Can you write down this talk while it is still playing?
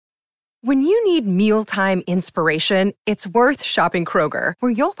When you need mealtime inspiration, it's worth shopping Kroger,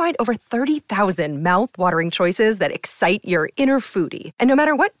 where you'll find over 30,000 mouth-watering choices that excite your inner foodie. And no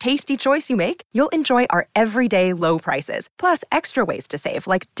matter what tasty choice you make, you'll enjoy our everyday low prices, plus extra ways to save,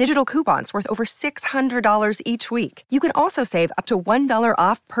 like digital coupons worth over $600 each week. You can also save up to $1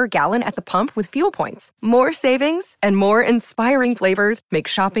 off per gallon at the pump with fuel points. More savings and more inspiring flavors make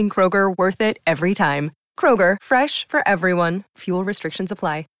shopping Kroger worth it every time. Kroger, fresh for everyone. Fuel restrictions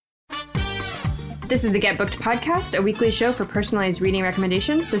apply. This is the Get Booked podcast, a weekly show for personalized reading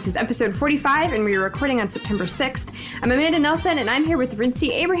recommendations. This is episode 45, and we're recording on September 6th. I'm Amanda Nelson, and I'm here with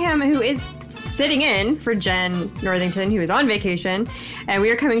Rincey Abraham, who is sitting in for Jen Northington, who is on vacation. And we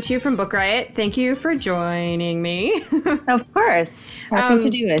are coming to you from Book Riot. Thank you for joining me. Of course. Happy to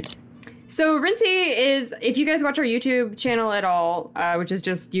do it. So Rincey is, if you guys watch our YouTube channel at all, which is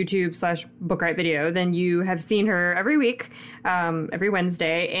just YouTube/Book Riot Video, then you have seen her every week, every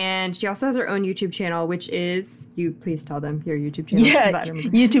Wednesday. And she also has her own YouTube channel, which is, you please tell them your YouTube channel. Yeah,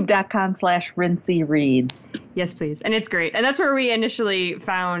 youtube.com/Rincey Reads. Yes, please. And it's great. And that's where we initially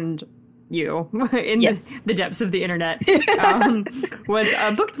found you in the depths of the internet was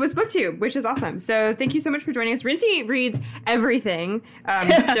BookTube, which is awesome. So thank you so much for joining us. Rincey reads everything.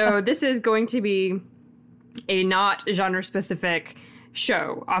 So this is going to be a not genre specific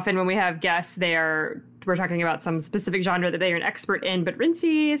show. Often when we have guests, we're talking about some specific genre that they are an expert in, but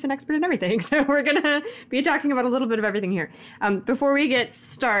Rincey is an expert in everything. So we're going to be talking about a little bit of everything here. Before we get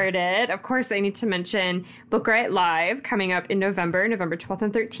started, of course, I need to mention Book Riot Live coming up in November 12th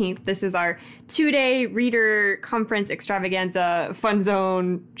and 13th. This is our 2-day reader conference extravaganza fun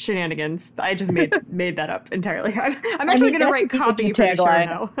zone shenanigans. I just made that up entirely. I'm actually going to write copy for the show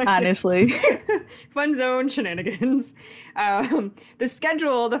now. Honestly. Fun zone shenanigans. The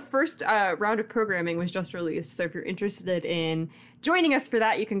schedule, the first round of programming was just released. So if you're interested in joining us for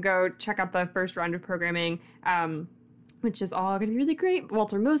that, you can go check out the first round of programming, which is all going to be really great.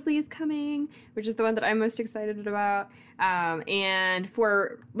 Walter Mosley is coming, which is the one that I'm most excited about. And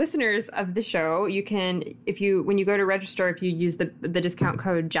for listeners of the show, you can, when you go to register, if you use the discount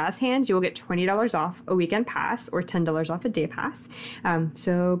code JazzHands, you will get $20 off a weekend pass or $10 off a day pass.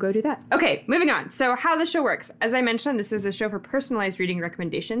 So go do that. Okay, moving on. So how the show works. As I mentioned, this is a show for personalized reading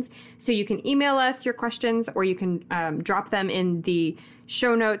recommendations. So you can email us your questions, or you can drop them in the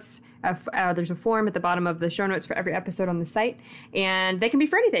show notes. There's a form at the bottom of the show notes for every episode on the site, and they can be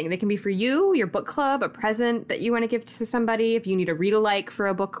for anything. They can be for you, your book club, a present that you want to give to somebody. If you need a read-alike for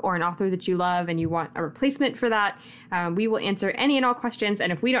a book or an author that you love and you want a replacement for that, we will answer any and all questions.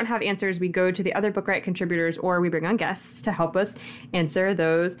 And if we don't have answers, we go to the other Book Riot contributors, or we bring on guests to help us answer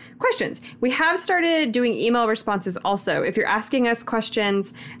those questions. We have started doing email responses also. If you're asking us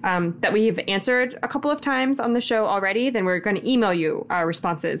questions that we've answered a couple of times on the show already, then we're going to email you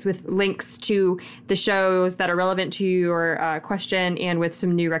responses with links to the shows that are relevant to your question, and with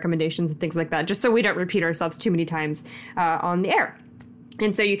some new recommendations and things like that, just so we don't repeat ourselves too many times on the air.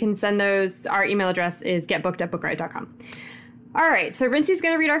 And so you can send those. Our email address is getbooked@bookriot.com. All right, so Rincey's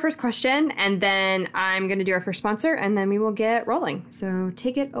going to read our first question, and then I'm going to do our first sponsor, and then we will get rolling. So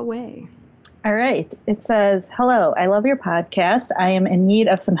take it away. All right. It says, "Hello, I love your podcast. I am in need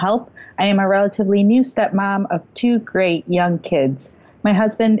of some help. I am a relatively new stepmom of 2 great young kids. My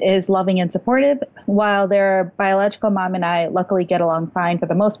husband is loving and supportive. While their biological mom and I luckily get along fine for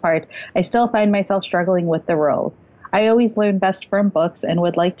the most part, I still find myself struggling with the role. I always learn best from books and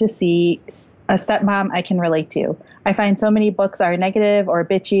would like to see a stepmom I can relate to. I find so many books are negative or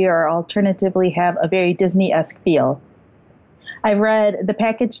bitchy, or alternatively have a very Disney-esque feel. I've read The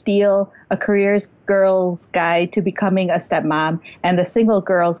Package Deal, A Career Girl's Guide to Becoming a Stepmom, and The Single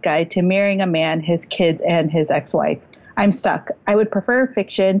Girl's Guide to Marrying a Man, His Kids, and His Ex-Wife. I'm stuck. I would prefer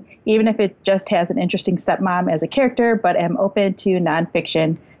fiction, even if it just has an interesting stepmom as a character, but am open to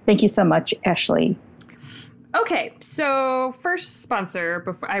nonfiction. Thank you so much, Ashley." Okay, so first sponsor,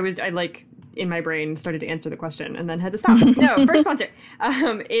 before I in my brain started to answer the question and then had to stop. No, first sponsor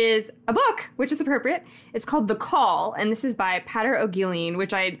is a book, which is appropriate. It's called The Call, and this is by Pater O'Gillian,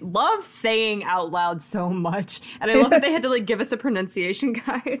 which I love saying out loud so much. And I love that they had to give us a pronunciation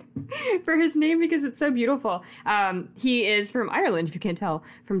guide for his name because it's so beautiful. He is from Ireland, if you can't tell,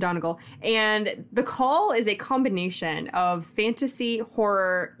 from Donegal. And The Call is a combination of fantasy,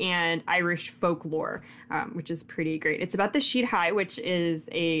 horror, and Irish folklore, which is pretty great. It's about the Sheed High, which is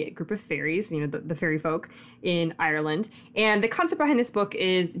a group of fairies, the fairy folk in Ireland. And the concept behind this book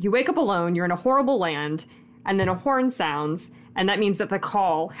is you wake up alone, you're in a horrible land, and then a horn sounds, And that means that the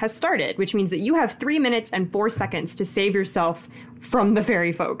call has started, which means that you have 3 minutes and 4 seconds to save yourself from the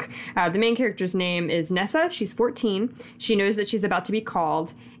fairy folk. The main character's name is Nessa. She's 14. She knows that she's about to be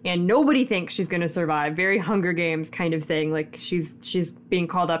called, and nobody thinks she's going to survive. Very Hunger Games kind of thing. Like, she's being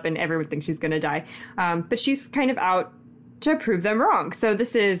called up and everyone thinks she's going to die. But she's kind of out to prove them wrong. So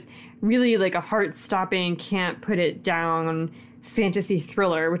this is really like a heart-stopping, can't put it down fantasy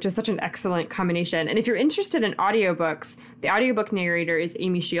thriller, which is such an excellent combination. And if you're interested in audiobooks, the audiobook narrator is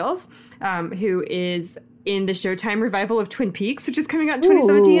Amy Shields, who is in the Showtime revival of Twin Peaks, which is coming out in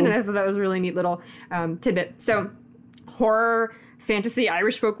 2017. And I thought that was a really neat little tidbit. So horror, fantasy,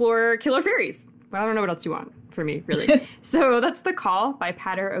 Irish folklore, killer fairies. Well, I don't know what else you want from me, really. So that's The Call by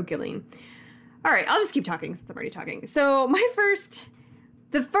Pater O'Gillion. All right, I'll just keep talking since I'm already talking. So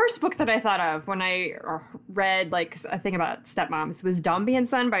the first book that I thought of when I read like a thing about stepmoms was Dombey and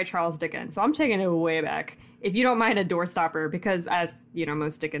Son by Charles Dickens. So I'm taking it way back. If you don't mind a doorstopper, because as you know,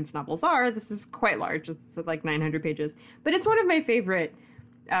 most Dickens novels are, this is quite large. It's like 900 pages, but it's one of my favorite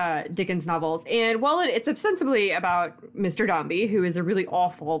Dickens novels. And while it's ostensibly about Mr. Dombey, who is a really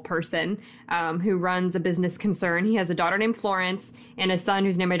awful person who runs a business concern. He has a daughter named Florence and a son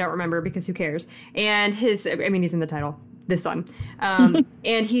whose name I don't remember because who cares? And he's in the title. This son. And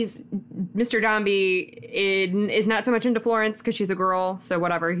Mr. Dombey is not so much into Florence because she's a girl. So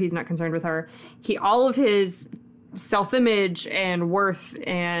whatever, he's not concerned with her. All of his self-image and worth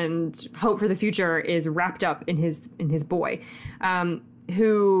and hope for the future is wrapped up in his boy,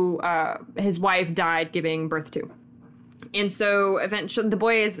 who his wife died giving birth to. And so eventually the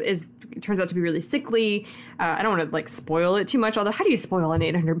boy is turns out to be really sickly. I don't want to like spoil it too much, although how do you spoil an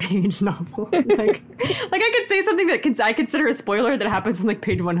 800-page novel? like I could say something that I consider a spoiler that happens on like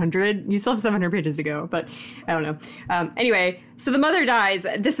page 100. You still have 700 pages to go, but I don't know. Anyway, so the mother dies.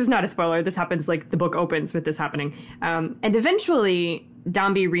 This is not a spoiler. This happens like the book opens with this happening. And eventually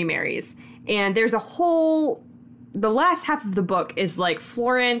Dombey remarries. And there's the last half of the book is like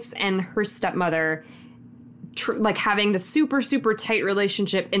Florence and her stepmother like having the super, super tight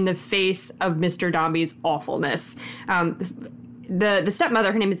relationship in the face of Mr. Dombey's awfulness. The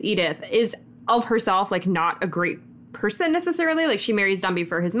stepmother, her name is Edith, is of herself like not a great person necessarily. Like she marries Dombey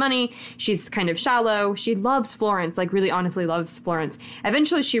for his money. She's kind of shallow. She loves Florence, like really honestly loves Florence.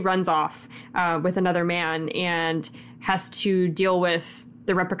 Eventually she runs off with another man and has to deal with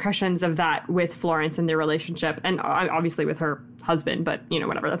the repercussions of that with Florence and their relationship, and obviously with her husband, but you know,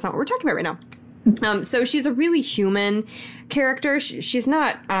 whatever, that's not what we're talking about right now. So she's a really human character. She's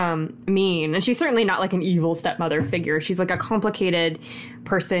not mean, and she's certainly not like an evil stepmother figure. She's like a complicated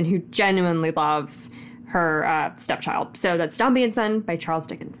person who genuinely loves her stepchild. So that's Dombey and Son by Charles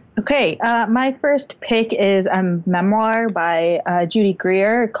Dickens. Okay, my first pick is a memoir by Judy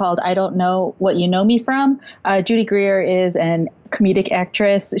Greer called I Don't Know What You Know Me From. Judy Greer is an comedic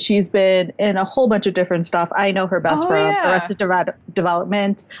actress. She's been in a whole bunch of different stuff. I know her best from Arrested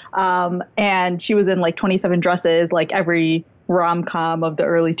Development, and she was in like 27 Dresses, like every rom-com of the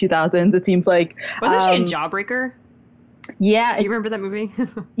early 2000s, it seems like. Wasn't she in Jawbreaker? Yeah. Do you remember that movie?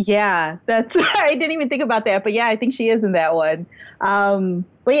 Yeah, I didn't even think about that, but yeah, I think she is in that one.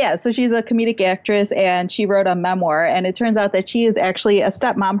 But yeah, so she's a comedic actress and she wrote a memoir, and it turns out that she is actually a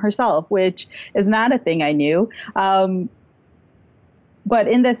stepmom herself, which is not a thing I knew. But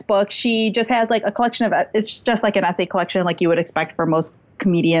in this book, she just has like a collection of, it's just like an essay collection like you would expect for most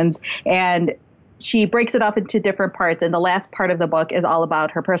comedians. And she breaks it up into different parts. And the last part of the book is all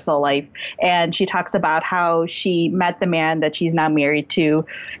about her personal life. And she talks about how she met the man that she's now married to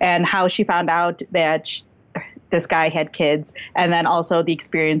and how she found out that this guy had kids, and then also the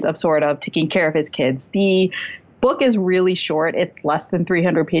experience of sort of taking care of his kids. The book is really short. It's less than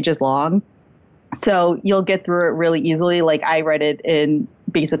 300 pages long. So you'll get through it really easily. Like I read it in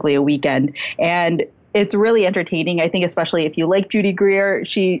basically a weekend, and it's really entertaining. I think especially if you like Judy Greer,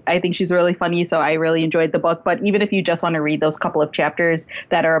 I think she's really funny. So I really enjoyed the book. But even if you just want to read those couple of chapters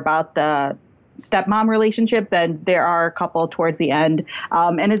that are about the stepmom relationship, then there are a couple towards the end.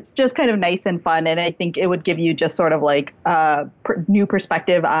 And it's just kind of nice and fun. And I think it would give you just sort of like a new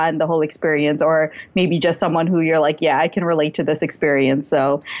perspective on the whole experience, or maybe just someone who you're like, yeah, I can relate to this experience.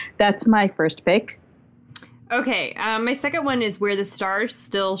 So that's my first pick. Okay, my second one is Where the Stars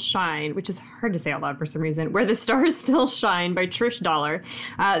Still Shine, which is hard to say out loud for some reason. Where the Stars Still Shine by Trish Dollar.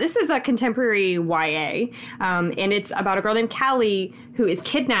 This is a contemporary YA, and it's about a girl named Callie who is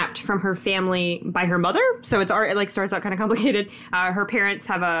kidnapped from her family by her mother. So it starts out kind of complicated. Her parents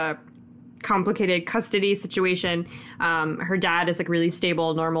have a complicated custody situation. Her dad is like really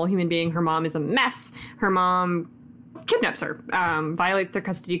stable, normal human being. Her mom is a mess. Her mom kidnaps her, violates their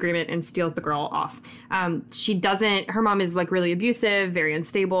custody agreement, and steals the girl off. Her mom is like really abusive, very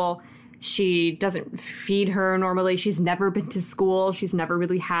unstable. She doesn't feed her normally. She's never been to school. She's never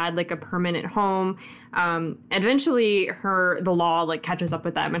really had like a permanent home. Eventually the law like catches up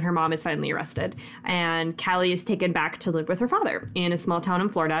with them, and her mom is finally arrested. And Callie is taken back to live with her father in a small town in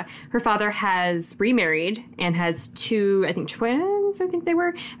Florida. Her father has remarried and has two, I think twins, they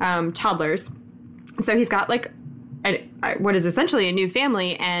were, toddlers. So he's got like what is essentially a new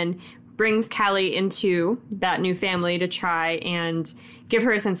family, and brings Callie into that new family to try and give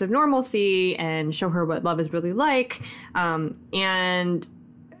her a sense of normalcy and show her what love is really like. And,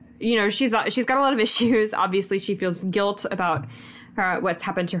 you know, she's got a lot of issues. Obviously, she feels guilt about what's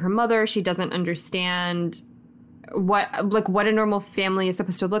happened to her mother. She doesn't understand what a normal family is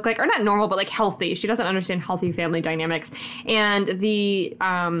supposed to look like, or not normal, but like healthy. She doesn't understand healthy family dynamics. And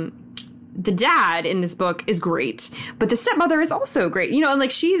the dad in this book is great, but the stepmother is also great, you know, and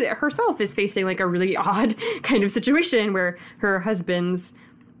like she herself is facing like a really odd kind of situation where her husband's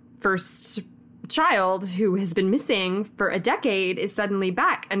first child, who has been missing for a decade, is suddenly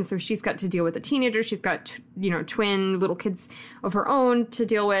back. And so she's got to deal with a teenager. She's got, twin little kids of her own to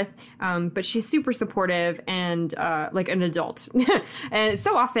deal with. But she's super supportive and like an adult. And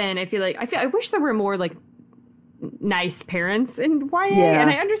so often I wish there were more like nice parents in YA, and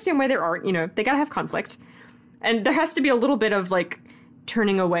I understand why there aren't. They gotta have conflict, and there has to be a little bit of like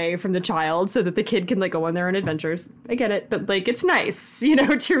turning away from the child so that the kid can like go on their own adventures. I get it, but like it's nice,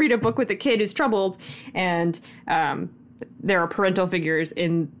 to read a book with a kid who's troubled, and there are parental figures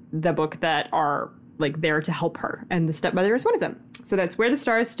in the book that are like there to help her, and the stepmother is one of them. So that's Where the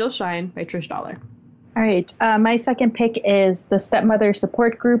Stars Still Shine by Trish Dollar. All right, my second pick is The Stepmother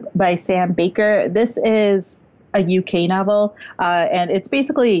Support Group by Sam Baker. This is a UK novel, and it's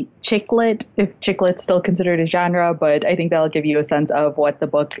basically chick lit, if chick lit's still considered a genre, but I think that'll give you a sense of what the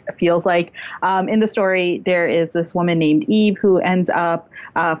book feels like. In the story, there is this woman named Eve who ends up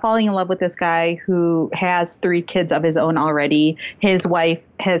falling in love with this guy who has 3 kids of his own already. His wife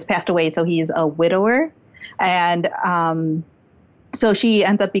has passed away, so he's a widower, and so she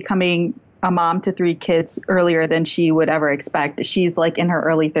ends up becoming a mom to 3 kids earlier than she would ever expect. She's like in her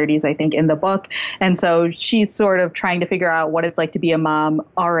early 30s, I think, in the book. And so she's sort of trying to figure out what it's like to be a mom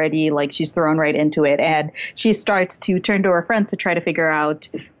already, like she's thrown right into it. And she starts to turn to her friends to try to figure out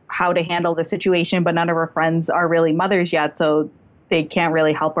how to handle the situation, but none of her friends are really mothers yet, so they can't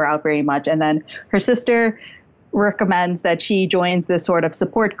really help her out very much. And then her sister recommends that she joins this sort of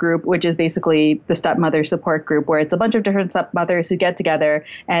support group, which is basically the stepmother support group, where it's a bunch of different stepmothers who get together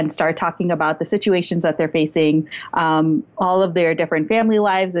and start talking about the situations that they're facing, all of their different family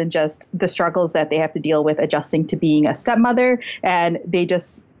lives, and just the struggles that they have to deal with adjusting to being a stepmother. And they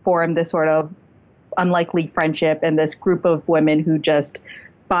just form this sort of unlikely friendship, and this group of women who just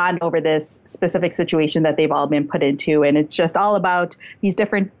bond over this specific situation that they've all been put into. And it's just all about these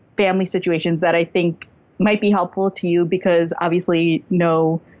different family situations that I think might be helpful to you, because obviously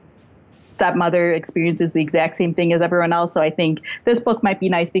no stepmother experiences the exact same thing as everyone else. So I think this book might be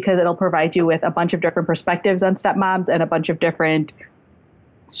nice because it'll provide you with a bunch of different perspectives on stepmoms and a bunch of different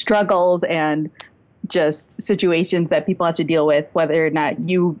struggles and just situations that people have to deal with, whether or not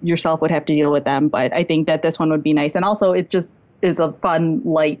you yourself would have to deal with them. But I think that this one would be nice. And also it just is a fun,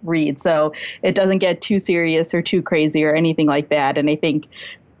 light read. So it doesn't get too serious or too crazy or anything like that. And I think,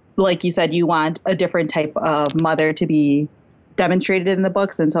 like you said, you want a different type of mother to be demonstrated in the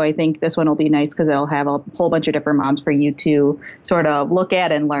books. And so I think this one will be nice because it'll have a whole bunch of different moms for you to sort of look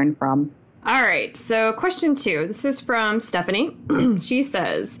at and learn from. All right. So question 2. This is from Stephanie. She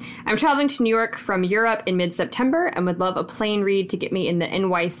says, I'm traveling to New York from Europe in mid-September and would love a plain read to get me in the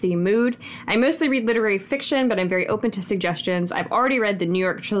NYC mood. I mostly read literary fiction, but I'm very open to suggestions. I've already read the New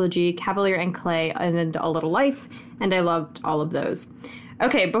York trilogy, Cavalier and Clay, and A Little Life, and I loved all of those.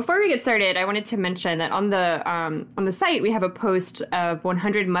 Okay, before we get started, I wanted to mention that on the site, we have a post of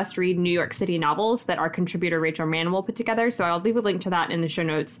 100 must-read New York City novels that our contributor Rachel Manuel put together. So I'll leave a link to that in the show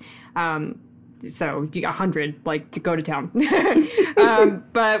notes. So you got 100, like, go to town.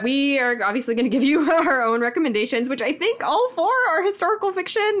 But we are obviously going to give you our own recommendations, which I think all 4 are historical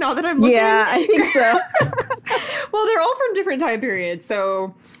fiction, now that I'm looking. Yeah, I think so. Well, they're all from different time periods,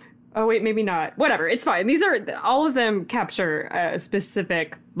 so... Oh, wait, maybe not. Whatever. It's fine. These are, all of them capture a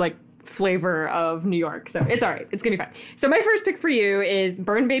specific, like, flavor of New York. So it's all right. It's going to be fine. So my first pick for you is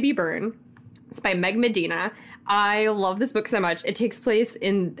Burn Baby Burn It's by Meg Medina. I love this book so much. It takes place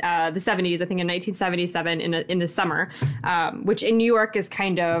in the 70s, I think in 1977 in the summer, which in New York is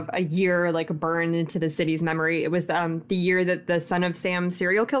kind of a year like burned into the city's memory. It was the year that the Son of Sam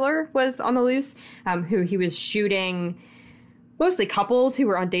serial killer was on the loose, who he was shooting mostly couples who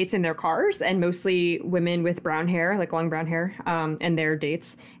were on dates in their cars, and mostly women with brown hair, like long brown hair, and their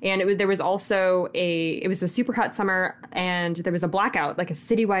dates. And it was a super hot summer, and there was a blackout, like a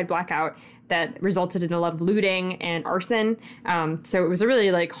citywide blackout that resulted in a lot of looting and arson. So it was a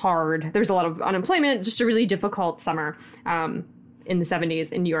really there was a lot of unemployment, just a really difficult summer. In the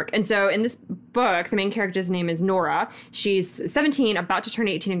 70s in New York. And so in this book, the main character's name is Nora. She's 17, about to turn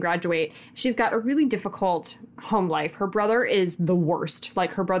 18 and graduate. She's got a really difficult home life. Her brother is the worst.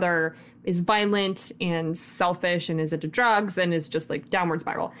 Like, her brother is violent and selfish and is into drugs and is just like downward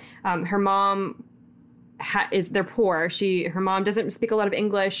spiral. Her mom they're poor. Her mom doesn't speak a lot of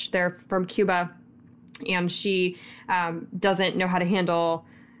English. They're from Cuba, and she doesn't know how to handle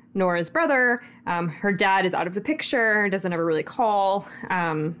Nora's brother. Her dad is out of the picture, doesn't ever really call.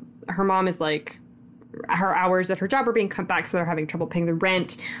 Her mom is like, her hours at her job are being cut back, so they're having trouble paying the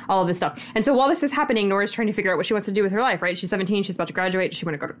rent, all of this stuff. And so while this is happening, Nora's trying to figure out what she wants to do with her life, right? She's 17, she's about to graduate. Does she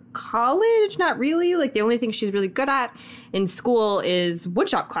want to go to college? Not really. Like, the only thing she's really good at in school is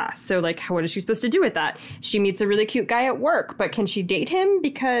woodshop class. So, like, what is she supposed to do with that? She meets a really cute guy at work, but can she date him?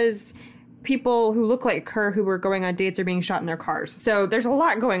 Because people who look like her who were going on dates are being shot in their cars. So there's a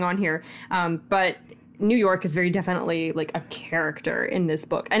lot going on here. But New York is very definitely like a character in this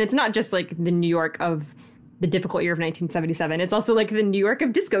book. And it's not just like the New York of the difficult year of 1977. It's also like the New York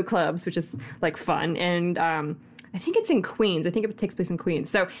of disco clubs, which is like fun. And I think it's in Queens. I think it takes place in Queens.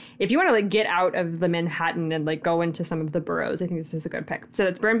 So if you want to like get out of the Manhattan and like go into some of the boroughs, I think this is a good pick. So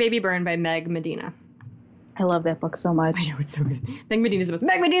that's Burn Baby Burn by Meg Medina. I love that book so much. I know, it's so good. Meg Medina's the best.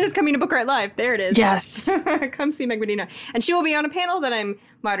 Meg Medina's coming to Book Riot Live. There it is. Yes. Come see Meg Medina. And she will be on a panel that I'm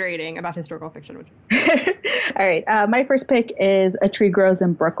moderating about historical fiction. All right. My first pick is A Tree Grows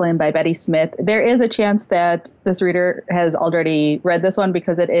in Brooklyn by Betty Smith. There is a chance that this reader has already read this one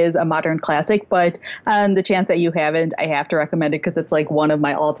because it is a modern classic, but on the chance that you haven't, I have to recommend it because it's like one of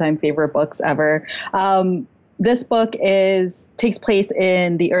my all-time favorite books ever. This book takes place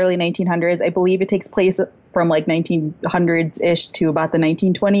in the early 1900s. I believe it takes place from like 1900s-ish to about the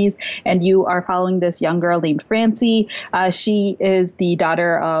 1920s. And you are following this young girl named Francie. She is the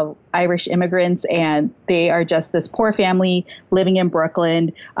daughter of Irish immigrants, and they are just this poor family living in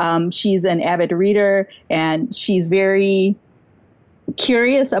Brooklyn. She's an avid reader, and she's very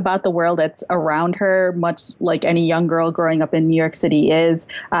curious about the world that's around her, much like any young girl growing up in New York City is.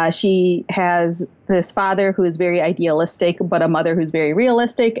 She has this father who is very idealistic, but a mother who's very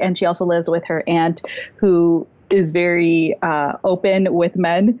realistic. And she also lives with her aunt, who is very open with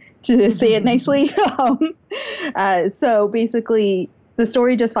men, to say it nicely. So basically, the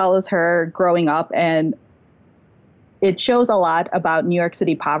story just follows her growing up, and it shows a lot about New York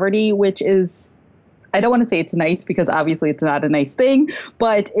City poverty, which is, I don't want to say it's nice because obviously it's not a nice thing,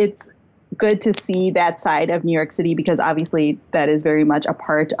 but it's good to see that side of New York City because obviously that is very much a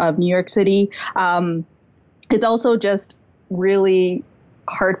part of New York City. It's also just really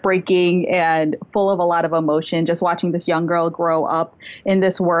heartbreaking and full of a lot of emotion, just watching this young girl grow up in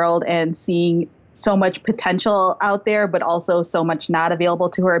this world and seeing so much potential out there, but also so much not available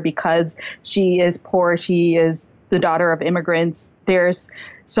to her because she is poor. She is the daughter of immigrants. There's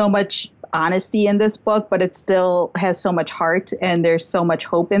so much honesty in this book, but it still has so much heart, and there's so much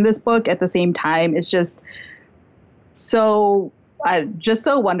hope in this book at the same time. It's just so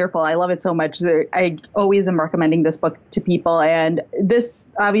wonderful. I love it so much. I always am recommending this book to people, and this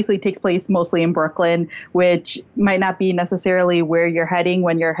obviously takes place mostly in Brooklyn, which might not be necessarily where you're heading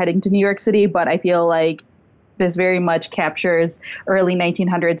when you're heading to New York City, but I feel like this very much captures early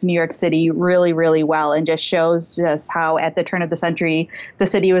 1900s New York City really, really well, and just shows just how at the turn of the century, the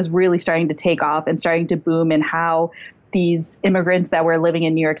city was really starting to take off and starting to boom, and how these immigrants that were living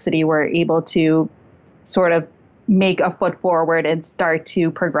in New York City were able to sort of make a foot forward and start to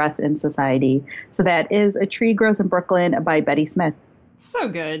progress in society. So that is A Tree Grows in Brooklyn by Betty Smith. So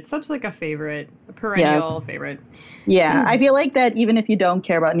good. Such like a favorite, a perennial favorite. Yeah. I feel like that even if you don't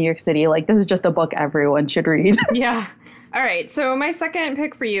care about New York City, like this is just a book everyone should read. Yeah. All right. So my second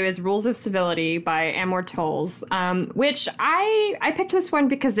pick for you is Rules of Civility by Amor Towles, which I picked this one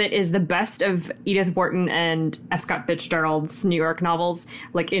because it is the best of Edith Wharton and F. Scott Fitzgerald's New York novels,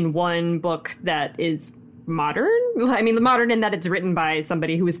 like in one book that is modern. I mean, modern in that it's written by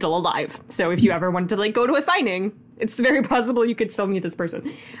somebody who is still alive. So if you ever wanted to like go to a signing, it's very possible you could still meet this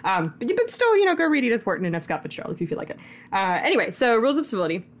person. But still, go read Edith Wharton and F. Scott Fitzgerald if you feel like it. Anyway, so Rules of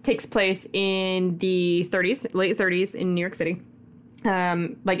Civility takes place in the late 30s in New York City.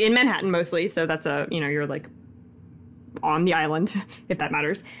 Like in Manhattan mostly. So that's you're like on the island, if that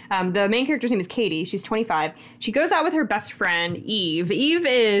matters. The main character's name is Katie. She's 25. She goes out with her best friend, Eve. Eve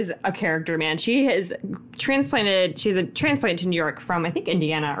is a character, man. She's a transplant to New York from, I think,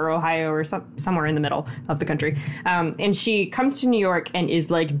 Indiana or Ohio or somewhere in the middle of the country. And she comes to New York and is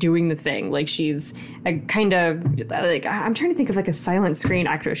like doing the thing. Like she's a kind of like, I'm trying to think of like a silent screen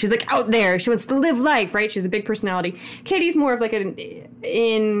actress. She's like out there. She wants to live life, right? She's a big personality. Katie's more of like an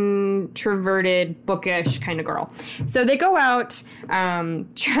introverted, bookish kind of girl. So they go out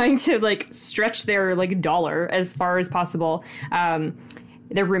trying to like stretch their like dollar as far as possible.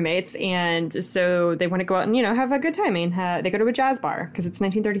 They're roommates, and so they want to go out and have a good time. They go to a jazz bar because it's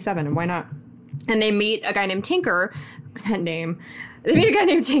 1937, and why not? And they meet a guy named Tinker. That name. They meet a guy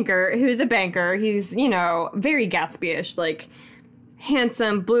named Tinker who's a banker. He's very Gatsby-ish, like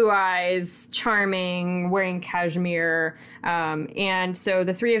handsome, blue eyes, charming, wearing cashmere. And so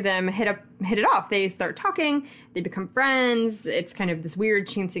the three of them hit it off. They start talking, they become friends. It's kind of this weird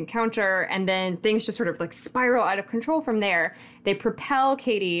chance encounter. And then things just sort of like spiral out of control from there. They propel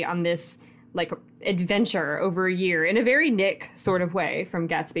Katie on this like adventure over a year in a very Nick sort of way from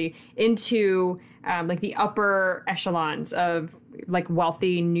Gatsby into like the upper echelons of like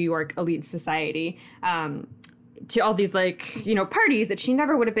wealthy New York elite society. To all these like, parties that she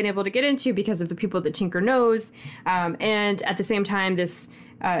never would have been able to get into because of the people that Tinker knows. And at the same time, this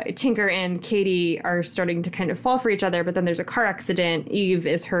Tinker and Katie are starting to kind of fall for each other. But then there's a car accident. Eve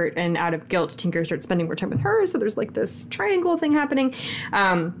is hurt, and out of guilt, Tinker starts spending more time with her. So there's like this triangle thing happening.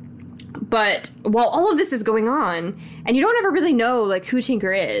 But while all of this is going on, and you don't ever really know like who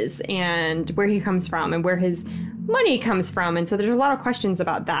Tinker is and where he comes from and where his money comes from, and so there's a lot of questions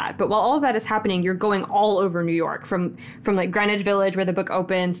about that. But while all of that is happening, you're going all over New York, from like Greenwich Village, where the book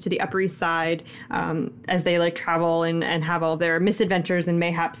opens, to the Upper East Side, as they like travel and have all their misadventures and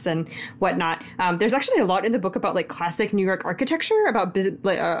mayhaps and whatnot. There's actually a lot in the book about like classic New York architecture, about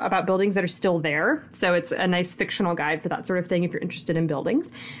buildings that are still there. So it's a nice fictional guide for that sort of thing if you're interested in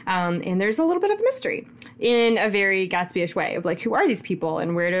buildings. And there's a little bit of mystery in a very Gatsby-ish way of like, who are these people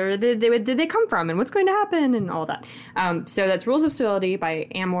and where did they come from and what's going to happen and all that. So that's Rules of Civility by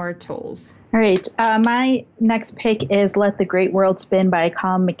Amor Towles. All right. My next pick is Let the Great World Spin by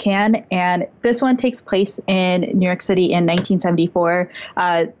Colum McCann. And this one takes place in New York City in 1974.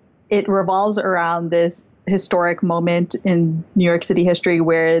 It revolves around this historic moment in New York City history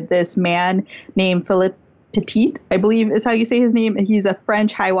where this man named Philippe Petit, I believe is how you say his name. He's a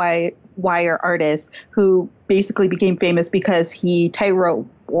French high wire artist who basically became famous because he tightrope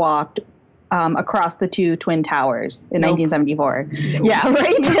walked across the two Twin Towers in 1974. Nope. Yeah,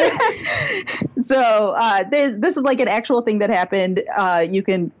 right? So this is like an actual thing that happened. You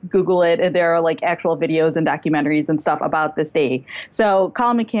can Google it, and there are like actual videos and documentaries and stuff about this day. So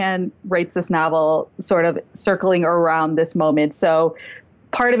Colum McCann writes this novel sort of circling around this moment. So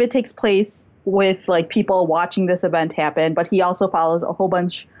part of it takes place with like people watching this event happen, but he also follows a whole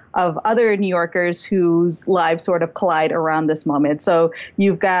bunch of other New Yorkers whose lives sort of collide around this moment. So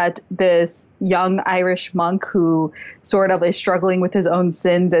you've got this young Irish monk who sort of is struggling with his own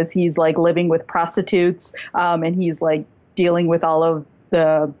sins as he's like living with prostitutes, and he's like dealing with all of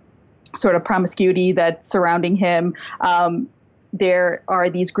the sort of promiscuity that's surrounding him. There are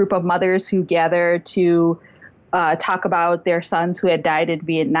these group of mothers who gather to talk about their sons who had died in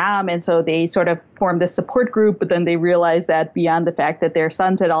Vietnam. And so they sort of formed this support group, but then they realized that beyond the fact that their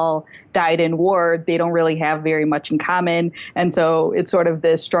sons had all died in war, they don't really have very much in common. And so it's sort of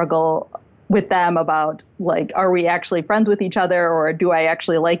this struggle with them about like, are we actually friends with each other, or do I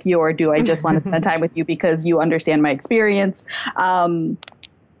actually like you, or do I just want to spend time with you because you understand my experience? Then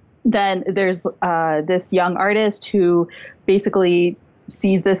there's this young artist who basically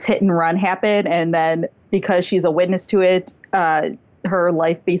sees this hit and run happen, and then because she's a witness to it, her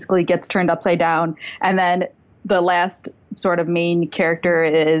life basically gets turned upside down. And then the last sort of main character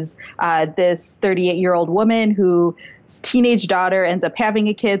is this 38-year-old woman whose teenage daughter ends up having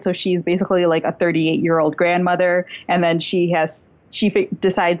a kid. So she's basically like a 38-year-old grandmother. And then she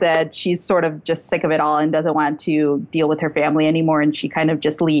decides that she's sort of just sick of it all and doesn't want to deal with her family anymore. And she kind of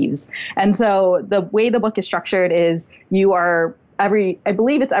just leaves. And so the way the book is structured is you are I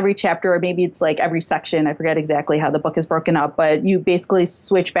believe it's every chapter, or maybe it's like every section. I forget exactly how the book is broken up, but you basically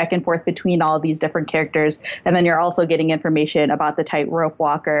switch back and forth between all of these different characters. And then you're also getting information about the tightrope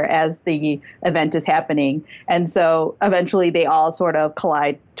walker as the event is happening. And so eventually they all sort of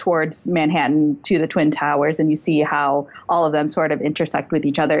collide towards Manhattan to the Twin Towers, and you see how all of them sort of intersect with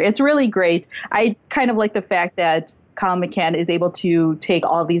each other. It's really great. I kind of like the fact that Colin McCann is able to take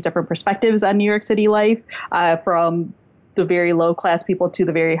all these different perspectives on New York City life, from the very low class people to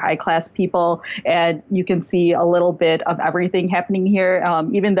the very high class people. And you can see a little bit of everything happening here.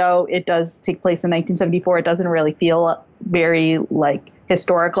 Even though it does take place in 1974, it doesn't really feel very like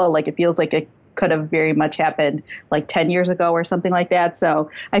historical. Like it feels like it could have very much happened like 10 years ago or something like that.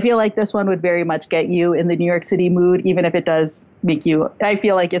 So I feel like this one would very much get you in the New York City mood, even if it does make you, I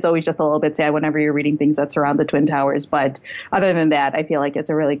feel like it's always just a little bit sad whenever you're reading things that surround the Twin Towers. But other than that, I feel like it's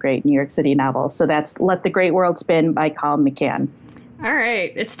a really great New York City novel. So that's Let the Great World Spin by Colin McCann. All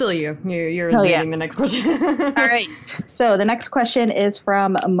right. It's still you. You're reading the next question. All right. So the next question is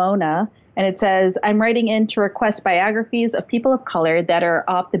from Mona. And it says, I'm writing in to request biographies of people of color that are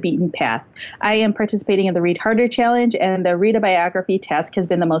off the beaten path. I am participating in the Read Harder Challenge, and the Read a Biography task has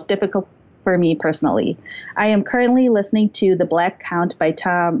been the most difficult for me personally. I am currently listening to The Black Count by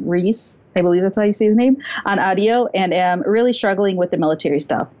Tom Rees, I believe that's how you say his name, on audio, and am really struggling with the military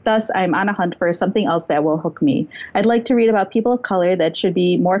stuff. Thus, I'm on a hunt for something else that will hook me. I'd like to read about people of color that should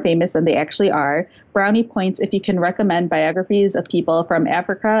be more famous than they actually are. Brownie points if you can recommend biographies of people from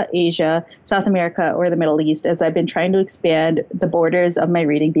Africa, Asia, South America, or the Middle East, as I've been trying to expand the borders of my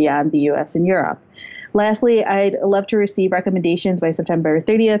reading beyond the U.S. and Europe. Lastly, I'd love to receive recommendations by September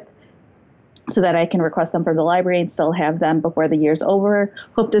 30th, so that I can request them from the library and still have them before the year's over.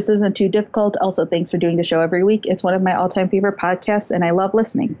 Hope this isn't too difficult. Also, thanks for doing the show every week. It's one of my all-time favorite podcasts, and I love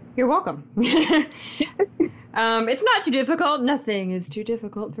listening. You're welcome. It's not too difficult. Nothing is too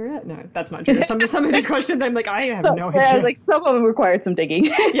difficult for it. No, that's not true. Some of these questions, I'm like, I have no idea. Yeah, like some of them required some digging.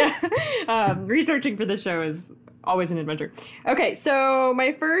 Yeah. Researching for the show is always an adventure. Okay, so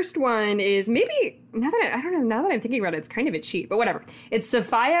my first one is maybe, now that I'm thinking about it, it's kind of a cheat, but whatever. It's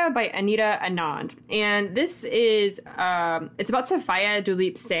Sophia by Anita Anand. And this is, it's about Sophia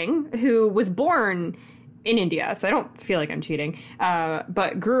Duleep Singh, who was born in India, so I don't feel like I'm cheating,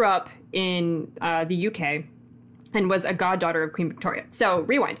 but grew up in the UK and was a goddaughter of Queen Victoria. So,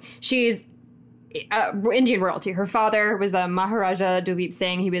 rewind. She's Indian royalty. Her father was the Maharaja Duleep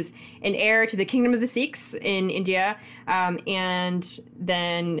Singh. He was an heir to the Kingdom of the Sikhs in India. And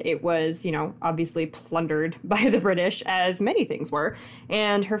then it was, obviously plundered by the British, as many things were.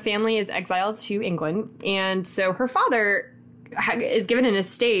 And her family is exiled to England. And so her father is given an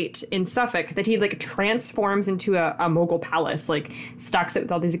estate in Suffolk that he transforms into a Mughal palace, stocks it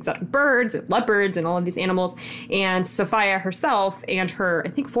with all these exotic birds and leopards and all of these animals. And Sophia herself and her, I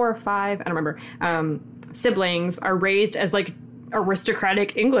think 4 or 5, I don't remember, siblings are raised as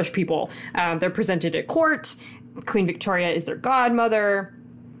aristocratic English people. They're presented at court. Queen Victoria is their godmother.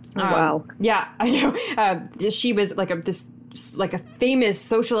 Wow. Yeah, I know. She was a famous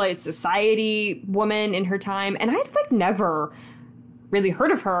socialite society woman in her time. And I'd never really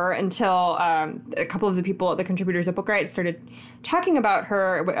heard of her until a couple of the contributors at Book Riot started talking about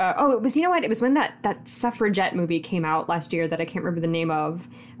her. It was, it was when that suffragette movie came out last year that I can't remember the name of,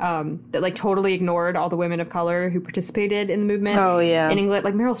 that totally ignored all the women of color who participated in the movement. Oh, yeah. In England,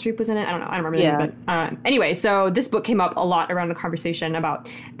 Meryl Streep was in it. I don't remember the name, but anyway, so this book came up a lot around the conversation about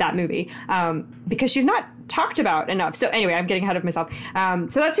that movie, because she's not talked about enough. So anyway, I'm getting ahead of myself.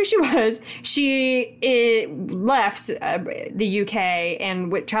 So that's who she was. She left the UK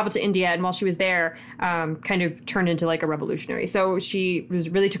and traveled to India, and while she was there, kind of turned into a revolutionary. So she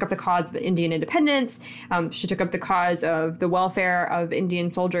really took up the cause of Indian independence. She took up the cause of the welfare of Indian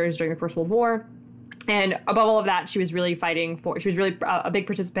soldiers during the First World War. And above all of that, she was really a big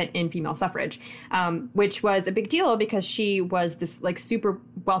participant in female suffrage, which was a big deal because she was this super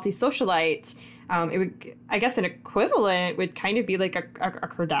wealthy socialite. It would, I guess, an equivalent would kind of be like a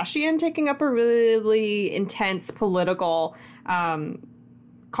Kardashian taking up a really intense political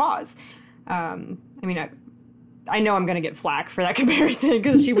cause. I know I'm going to get flack for that comparison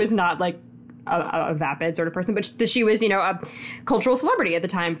because she was not a vapid sort of person, but she was, a cultural celebrity at the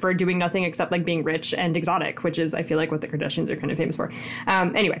time for doing nothing except being rich and exotic, which is, I feel what the Kardashians are kind of famous for.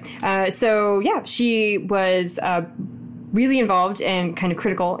 She was really involved and kind of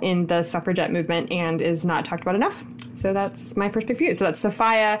critical in the suffragette movement and is not talked about enough. So that's my first big view. So that's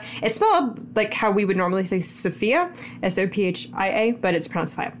Sophia. It's spelled how we would normally say Sophia, Sophia, but it's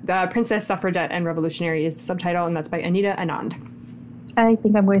pronounced Sophia. Princess, Suffragette, and Revolutionary is the subtitle, and that's by Anita Anand. I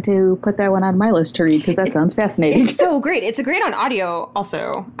think I'm going to put that one on my list to read because that sounds fascinating. It's so great. It's great on audio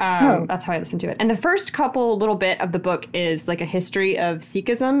also. That's how I listen to it. And the first little bit of the book is like a history of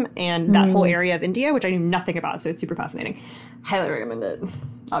Sikhism and that whole area of India, which I knew nothing about. So it's super fascinating. Highly recommend it,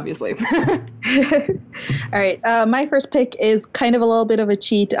 obviously. All right. My first pick is kind of a little bit of a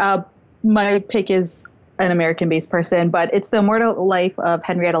cheat. My pick is an American-based person, but it's The Immortal Life of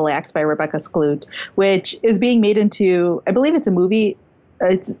Henrietta Lacks by Rebecca Skloot, which is being made into, I believe it's a movie.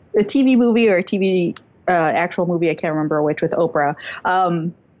 It's a TV movie or a TV actual movie. I can't remember which, with Oprah.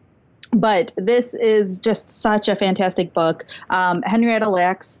 But this is just such a fantastic book. Henrietta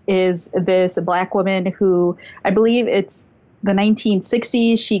Lacks is this Black woman who, I believe it's the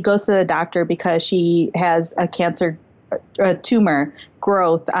 1960s. She goes to the doctor because she has a tumor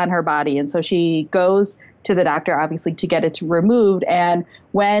growth on her body. And so she goes to the doctor, obviously, to get it removed. And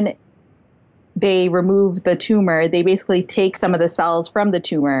when they remove the tumor, they basically take some of the cells from the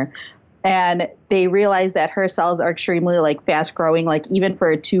tumor, and they realize that her cells are extremely like fast growing, like even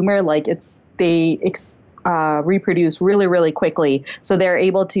for a tumor, like they reproduce really, really quickly. So they're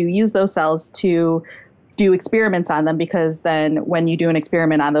able to use those cells to do experiments on them, because then when you do an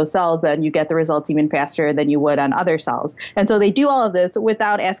experiment on those cells, then you get the results even faster than you would on other cells. And so they do all of this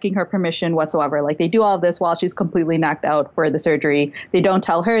without asking her permission whatsoever. Like, they do all of this while she's completely knocked out for the surgery. They don't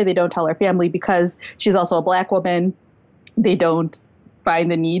tell her, they don't tell her family, because she's also a Black woman. They don't find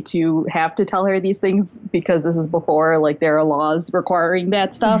the need to have to tell her these things, because this is before like there are laws requiring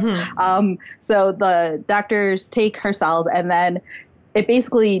that stuff. So the doctors take her cells, and then it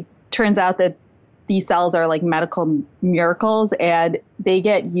basically turns out that these cells are like medical miracles, and they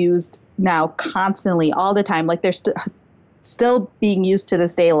get used now constantly all the time. Like, they're still being used to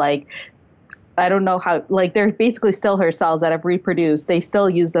this day. Like, I don't know how, like, they're basically still her cells that have reproduced. They still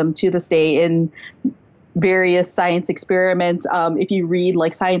use them to this day in various science experiments. If you read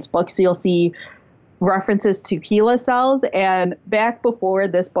like science books, you'll see references to HeLa cells. And back before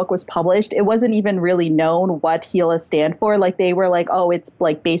this book was published, it wasn't even really known what HeLa stand for. Like, they were like, oh, it's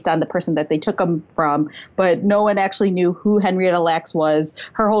like based on the person that they took them from. But no one actually knew who Henrietta Lacks was.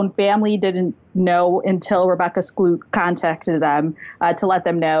 Her own family didn't know until Rebecca Skloot contacted them to let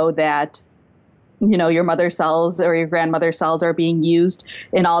them know that, you know, your mother's cells or your grandmother's cells are being used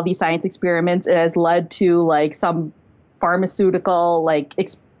in all these science experiments. It has led to like some pharmaceutical like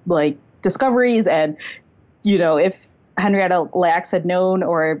discoveries. And, you know, if Henrietta Lacks had known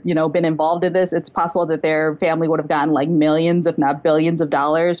or, you know, been involved in this, it's possible that their family would have gotten like millions, if not billions of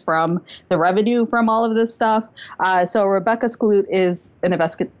dollars from the revenue from all of this stuff. So Rebecca Skloot is an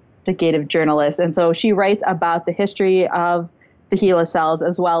investigative journalist. And so she writes about the history of the HeLa cells,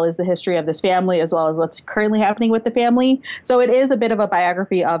 as well as the history of this family, as well as what's currently happening with the family. So it is a bit of a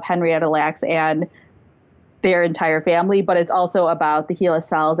biography of Henrietta Lacks and their entire family, but it's also about the HeLa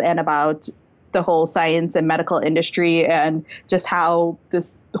cells and about the whole science and medical industry and just how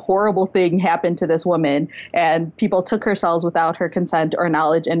this horrible thing happened to this woman. And people took her cells without her consent or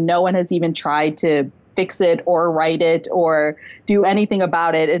knowledge, and no one has even tried to fix it or write it or do anything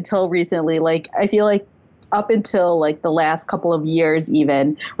about it until recently. Like, I feel like up until like the last couple of years,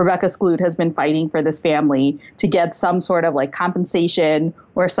 even, Rebecca Skloot has been fighting for this family to get some sort of like compensation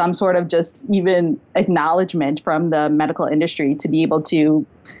or some sort of just even acknowledgement from the medical industry to be able to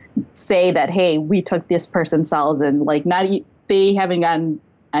say that, hey, we took this person's cells, and like they haven't gotten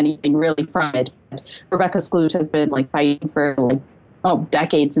anything really from it. Rebecca Skloot has been like fighting for like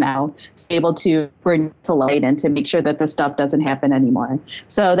decades now, to be able to bring it to light and to make sure that this stuff doesn't happen anymore.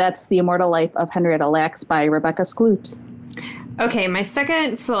 So that's The Immortal Life of Henrietta Lacks by Rebecca Skloot. Okay, my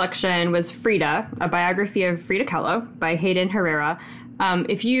second selection was Frida, a biography of Frida Kahlo by Hayden Herrera.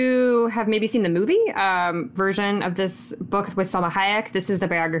 If you have maybe seen the movie version of this book with Salma Hayek, this is the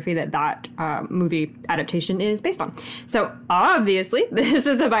biography that movie adaptation is based on. So obviously, this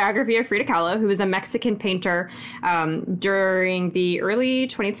is a biography of Frida Kahlo, who was a Mexican painter during the early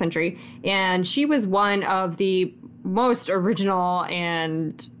 20th century. And she was one of the most original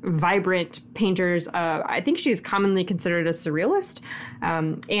and vibrant painters. I think she's commonly considered a surrealist.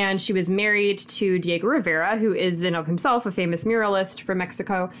 And she was married to Diego Rivera, who is in of himself a famous muralist from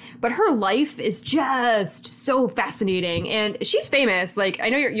Mexico. But her life is just so fascinating. And she's famous. Like, I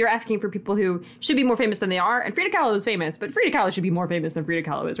know you're asking for people who should be more famous than they are. And Frida Kahlo is famous, but Frida Kahlo should be more famous than Frida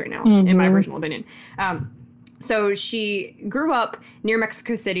Kahlo is right now, in my personal opinion. So she grew up near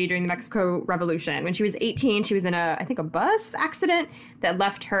Mexico City during the Mexico Revolution. When she was 18, she was in a bus accident that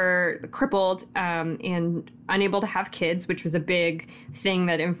left her crippled and unable to have kids, which was a big thing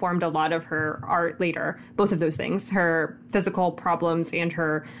that informed a lot of her art later. Both of those things, her physical problems and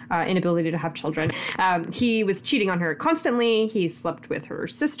her inability to have children. He was cheating on her constantly. He slept with her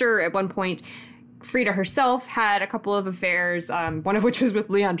sister at one point. Frida herself had a couple of affairs, one of which was with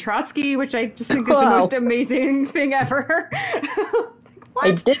Leon Trotsky, which I just think is the most amazing thing ever. What?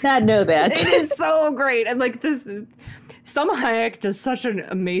 I did not know that. It is so great. And like this, Salma Hayek does such an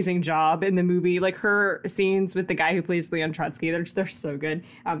amazing job in the movie. Like her scenes with the guy who plays Leon Trotsky, they're so good.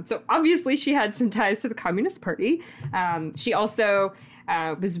 So obviously she had some ties to the Communist Party. She also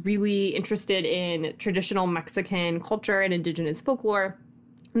was really interested in traditional Mexican culture and indigenous folklore.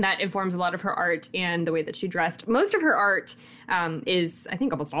 And that informs a lot of her art and the way that she dressed. Most of her art is, I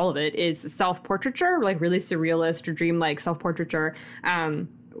think almost all of it, is self-portraiture, like really surrealist or dreamlike self-portraiture,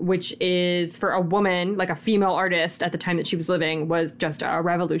 which is, for a woman, like a female artist at the time that she was living, was just a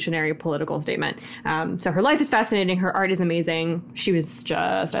revolutionary political statement. So her life is fascinating. Her art is amazing. She was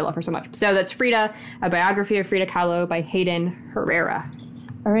just, I love her so much. So that's Frida, a biography of Frida Kahlo by Hayden Herrera.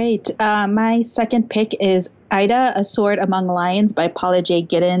 All right. My second pick is Ida, A Sword Among Lions by Paula J.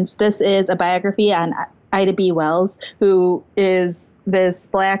 Giddens. This is a biography on Ida B. Wells, who is this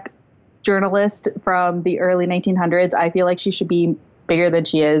Black journalist from the early 1900s. I feel like she should be bigger than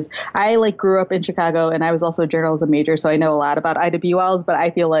she is. I grew up in Chicago, and I was also a journalism major, so I know a lot about Ida B. Wells, but I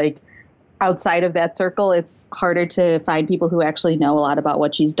feel like outside of that circle, it's harder to find people who actually know a lot about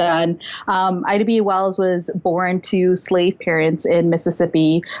what she's done. Ida B. Wells was born to slave parents in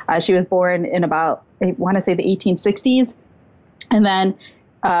Mississippi. She was born in about, I want to say, the 1860s. And then,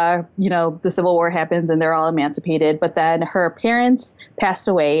 the Civil War happens and they're all emancipated. But then her parents passed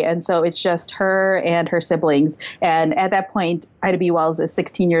away. And so it's just her and her siblings. And at that point, Ida B. Wells is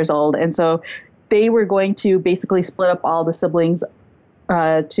 16 years old. And so they were going to basically split up all the siblings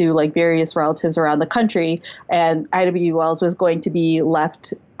to various relatives around the country. And Ida B. Wells was going to be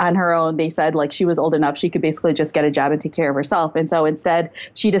left on her own. They said she was old enough, she could basically just get a job and take care of herself. And so instead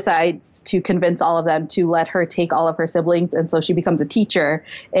she decides to convince all of them to let her take all of her siblings. And so she becomes a teacher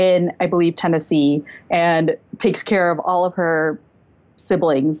in, I believe, Tennessee, and takes care of all of her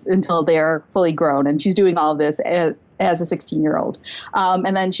siblings until they're fully grown. And she's doing all of this as a 16-year-old.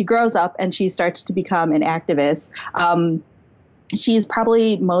 And then she grows up and she starts to become an activist. She's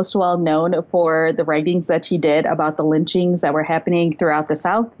probably most well known for the writings that she did about the lynchings that were happening throughout the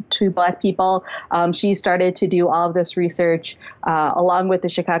South to Black people. She started to do all of this research along with the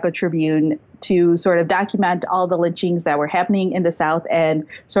Chicago Tribune to sort of document all the lynchings that were happening in the South and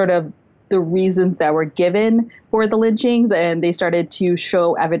sort of the reasons that were given for the lynchings. And they started to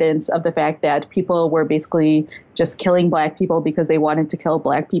show evidence of the fact that people were basically just killing Black people because they wanted to kill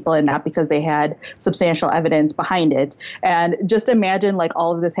Black people and not because they had substantial evidence behind it. And just imagine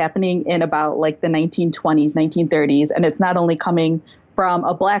all of this happening in about the 1920s, 1930s. And it's not only coming from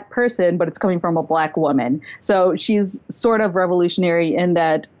a Black person, but it's coming from a Black woman. So she's sort of revolutionary in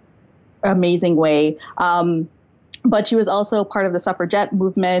that amazing way. But she was also part of the suffragette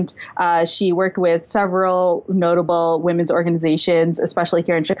movement. She worked with several notable women's organizations, especially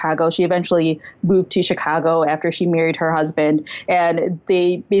here in Chicago. She eventually moved to Chicago after she married her husband. And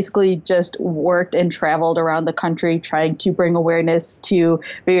they basically just worked and traveled around the country trying to bring awareness to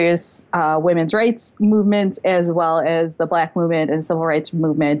various women's rights movements, as well as the Black movement and civil rights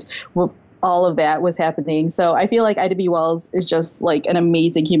movement. All of that was happening. So I feel like Ida B. Wells is just an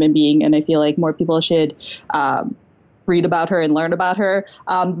amazing human being. And I feel like more people should read about her and learn about her.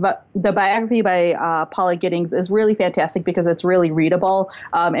 But the biography by Paula Giddens is really fantastic because it's really readable.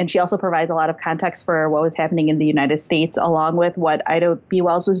 And she also provides a lot of context for what was happening in the United States, along with what Ida B.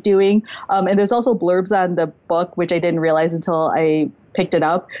 Wells was doing. And there's also blurbs on the book, which I didn't realize until I picked it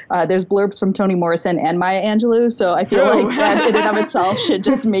up. There's blurbs from Toni Morrison and Maya Angelou. So I feel like that in and of itself should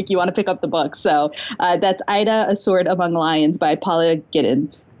just make you want to pick up the book. So that's Ida, A Sword Among Lions by Paula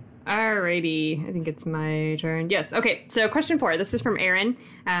Giddens. Alrighty, I think it's my turn. Yes, okay, so question 4. This is from Erin.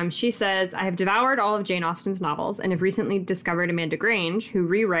 She says, I have devoured all of Jane Austen's novels and have recently discovered Amanda Grange, who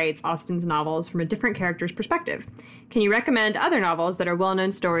rewrites Austen's novels from a different character's perspective. Can you recommend other novels that are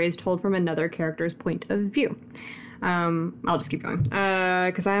well-known stories told from another character's point of view? I'll just keep going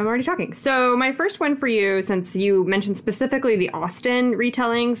because I'm already talking. So my first one for you, since you mentioned specifically the Austen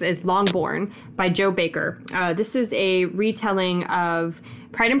retellings, is Longbourn by Joe Baker. This is a retelling of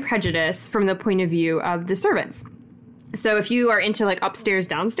Pride and Prejudice from the point of view of the servants. So if you are into like upstairs,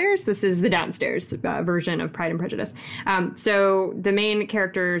 downstairs, this is the downstairs version of Pride and Prejudice. So the main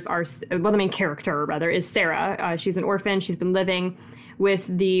characters are, well, the main character rather is Sarah. She's an orphan. She's been living with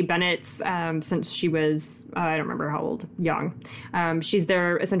the Bennets since she was, I don't remember how old, young. She's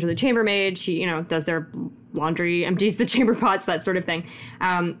their essentially chambermaid. She, does their laundry, empties the chamber pots, that sort of thing.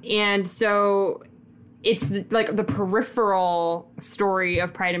 And so it's the peripheral story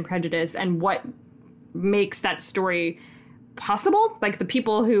of Pride and Prejudice and what makes that story possible, like the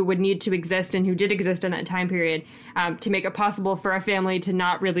people who would need to exist and who did exist in that time period, to make it possible for a family to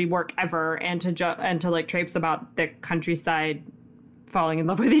not really work ever and to like traipse about the countryside falling in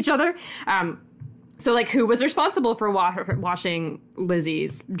love with each other. So like who was responsible for washing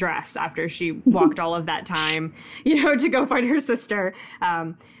Lizzie's dress after she walked all of that time, to go find her sister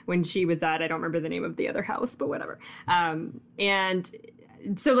when she was at, I don't remember the name of the other house, but whatever. And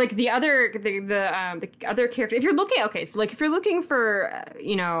so like the other character, if you're looking for,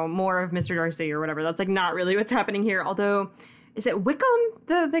 more of Mr. Darcy or whatever, that's like not really what's happening here. Although, is it Wickham,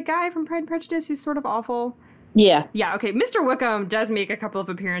 the guy from Pride and Prejudice who's sort of awful? Yeah. Yeah. Okay. Mr. Wickham does make a couple of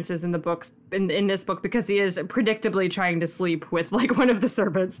appearances in the books in this book because he is predictably trying to sleep with like one of the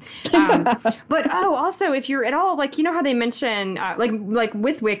servants. But also if you're at all like, how they mention like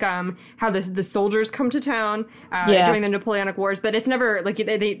with Wickham, how the soldiers come to town during the Napoleonic Wars, but it's never like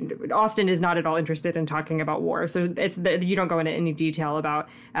Austen is not at all interested in talking about war. So you don't go into any detail about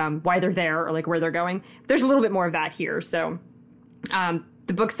why they're there or like where they're going. There's a little bit more of that here. So,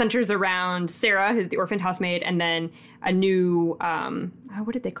 the book centers around Sarah, who's the orphaned housemaid, and then a new,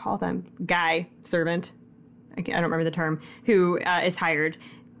 what did they call them? Guy servant. I don't remember the term, who is hired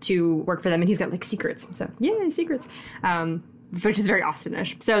to work for them. And he's got like secrets. So yay, secrets, which is very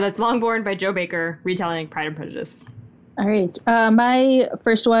Austenish. So that's Longbourn by Joe Baker, retelling Pride and Prejudice. All right. My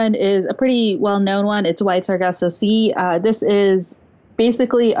first one is a pretty well-known one. It's White Sargasso Sea. This is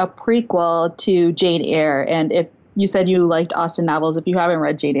basically a prequel to Jane Eyre. And if you said you liked Austen novels, if you haven't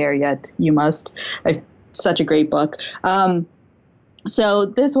read Jane Eyre yet, you must. Such a great book. So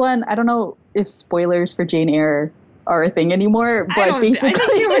this one, I don't know if spoilers for Jane Eyre are a thing anymore, but basically, I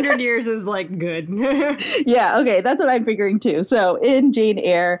think 200 years is like good. Yeah, okay, that's what I'm figuring too. So in Jane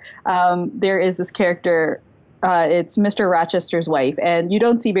Eyre, there is this character. It's Mr. Rochester's wife, and you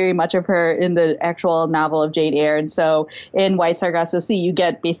don't see very much of her in the actual novel of Jane Eyre. And so in White Sargasso Sea, you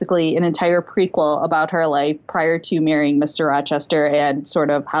get basically an entire prequel about her life prior to marrying Mr. Rochester and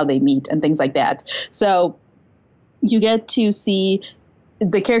sort of how they meet and things like that. So you get to see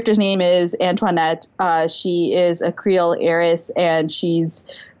the character's name is Antoinette. She is a Creole heiress, and she's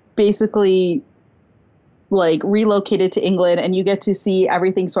basically like relocated to England, and you get to see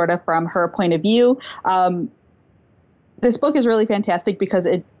everything sort of from her point of view. This book is really fantastic because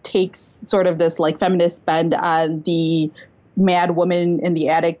it takes sort of this like feminist bend on the mad woman in the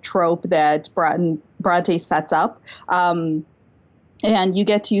attic trope that Bronte sets up. And you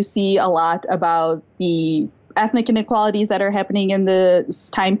get to see a lot about the ethnic inequalities that are happening in the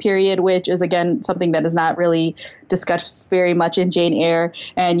time period, which is, again, something that is not really discussed very much in Jane Eyre.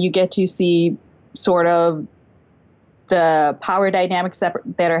 And you get to see sort of the power dynamics that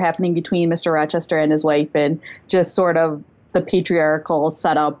are happening between Mr. Rochester and his wife, and just sort of the patriarchal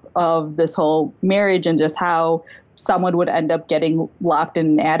setup of this whole marriage and just how someone would end up getting locked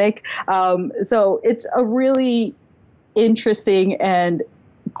in an attic. So it's a really interesting and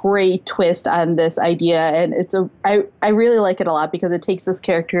great twist on this idea. And I really like it a lot because it takes this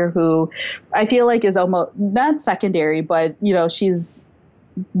character who I feel like is almost not secondary, but, she's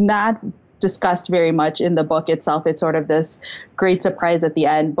not discussed very much in the book itself. It's sort of this great surprise at the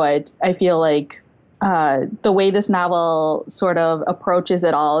end, but I feel like the way this novel sort of approaches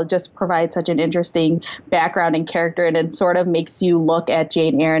it all just provides such an interesting background and character, and it sort of makes you look at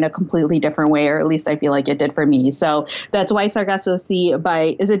Jane Eyre in a completely different way, or at least I feel like it did for me. So that's White Sargasso Sea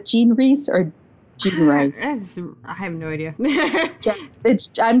by, is it Jean Rhys or Jean Rice? I have no idea.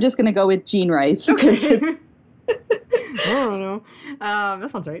 I'm just going to go with Jean Rice. Okay. I don't know. That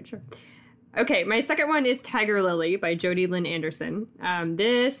sounds right. Sure. Okay, my second one is Tiger Lily by Jodi Lynn Anderson.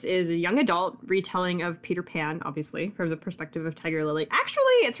 This is a young adult retelling of Peter Pan, obviously, from the perspective of Tiger Lily. Actually,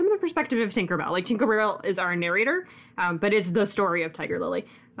 it's from the perspective of Tinkerbell. Like, Tinkerbell is our narrator, but it's the story of Tiger Lily.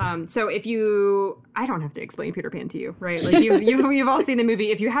 So I don't have to explain Peter Pan to you, right? Like, you've all seen the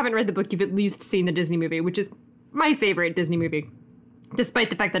movie. If you haven't read the book, you've at least seen the Disney movie, which is my favorite Disney movie. Despite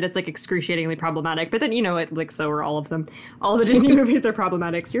the fact that it's like excruciatingly problematic, but then like so are all of them. All the Disney movies are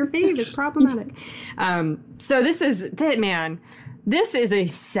problematic. So your fave is problematic. So this is a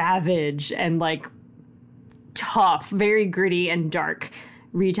savage and like tough, very gritty and dark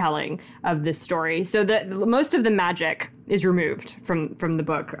retelling of this story. So most of the magic is removed from the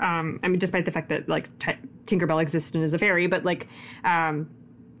book. I mean, despite the fact that like Tinkerbell existed as a fairy, but like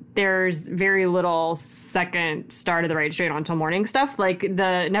there's very little second star to the right straight on till morning stuff. Like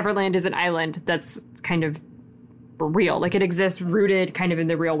the Neverland is an island that's kind of real, like it exists rooted kind of in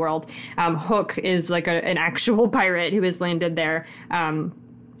the real world. Hook is like an actual pirate who has landed there,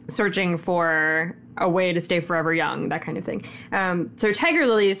 searching for a way to stay forever young, that kind of thing. So Tiger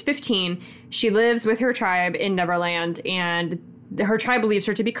Lily is 15. She lives with her tribe in Neverland, and her tribe believes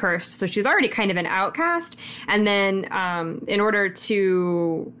her to be cursed. So she's already kind of an outcast. And then in order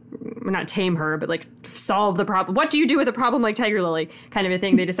to not tame her, but like solve the problem, what do you do with a problem like Tiger Lily kind of a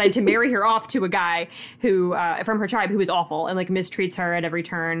thing? They decide to marry her off to a guy who from her tribe who is awful and like mistreats her at every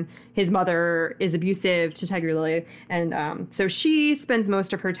turn. His mother is abusive to Tiger Lily. And so she spends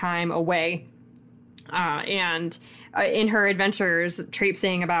most of her time away. And in her adventures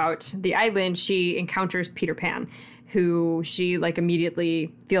traipsing about the island, she encounters Peter Pan, who she like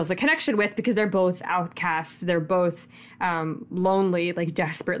immediately feels a connection with because they're both outcasts. They're both lonely, like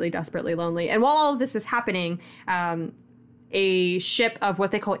desperately lonely. And while all of this is happening, a ship of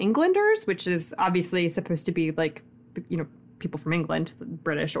what they call Englanders, which is obviously supposed to be like, you know, people from England,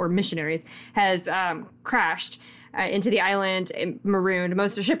 British or missionaries, has crashed into the island, marooned.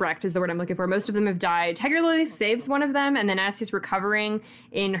 Shipwrecked is the word I'm looking for. Most of them have died. Tiger Lily saves one of them, and then as he's recovering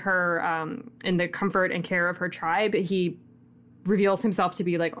in her, in the comfort and care of her tribe, he reveals himself to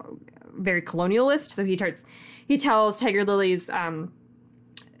be like very colonialist. So he tells Tiger Lily's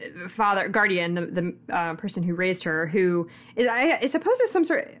guardian, the person who raised her, who is, I suppose is some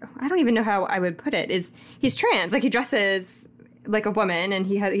sort of, I don't even know how I would put it, he's trans. Like he dresses like a woman, and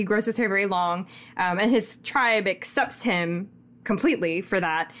he grows his hair very long, and his tribe accepts him completely for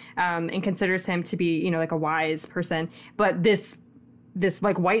that, and considers him to be, you know, like a wise person. But this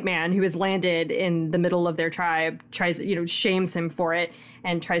like white man who has landed in the middle of their tribe shames him for it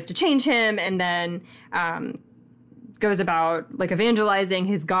and tries to change him, and then goes about like evangelizing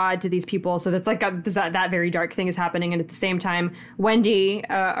his God to these people. So that's like that very dark thing is happening. And at the same time, Wendy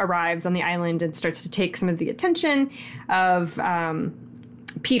arrives on the island and starts to take some of the attention of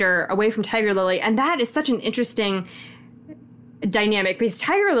Peter away from Tiger Lily. And that is such an interesting dynamic because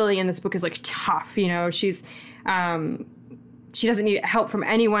Tiger Lily in this book is like tough. You know, she doesn't need help from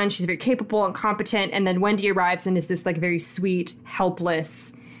anyone. She's very capable and competent. And then Wendy arrives and is this like very sweet,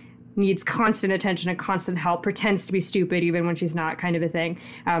 helpless, needs constant attention and constant help, pretends to be stupid even when she's not, kind of a thing.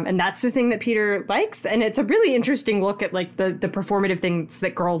 And that's the thing that Peter likes. And it's a really interesting look at like the performative things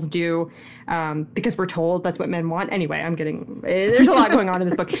that girls do, because we're told that's what men want. Anyway, there's a lot going on in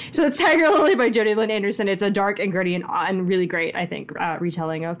this book. So it's Tiger Lily by Jodi Lynn Anderson. It's a dark and gritty and really great, I think,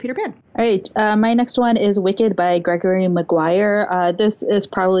 retelling of Peter Pan. All right. My next one is Wicked by Gregory Maguire. This is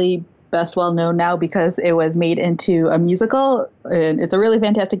probably best well known now because it was made into a musical, and it's a really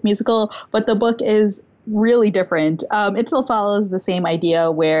fantastic musical, but the book is really different. It still follows the same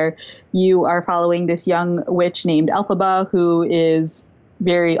idea where you are following this young witch named Elphaba who is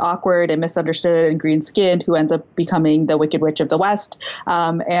very awkward and misunderstood and green-skinned, who ends up becoming the Wicked Witch of the West.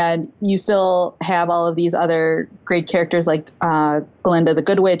 And you still have all of these other great characters like Glinda the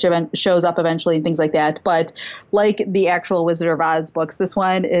Good Witch shows up eventually and things like that. But like the actual Wizard of Oz books, this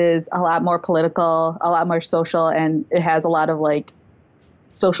one is a lot more political, a lot more social, and it has a lot of like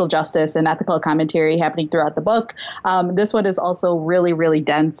social justice and ethical commentary happening throughout the book. This one is also really, really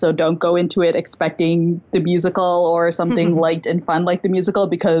dense, so don't go into it expecting the musical or something light and fun like the musical,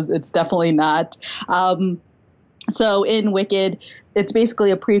 because it's definitely not. So in Wicked, it's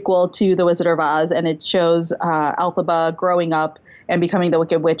basically a prequel to The Wizard of Oz, and it shows Elphaba growing up and becoming the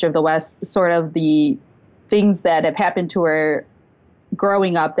Wicked Witch of the West, sort of the things that have happened to her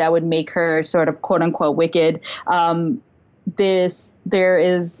growing up that would make her sort of quote-unquote wicked. There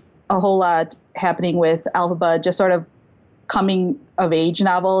is a whole lot happening with Elphaba, just sort of coming of age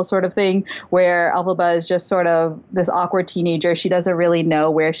novel sort of thing, where Elphaba is just sort of this awkward teenager. She doesn't really know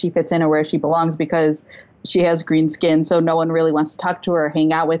where she fits in or where she belongs because she has green skin, so no one really wants to talk to her or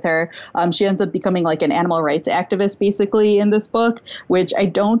hang out with her. She ends up becoming like an animal rights activist basically in this book, which I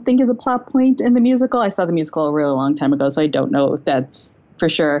don't think is a plot point in the musical. I saw the musical a really long time ago, so I don't know if that's for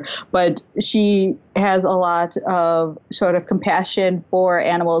sure. But she has a lot of sort of compassion for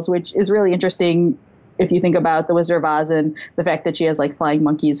animals, which is really interesting if you think about The Wizard of Oz and the fact that she has like flying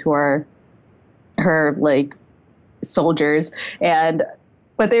monkeys who are her like soldiers.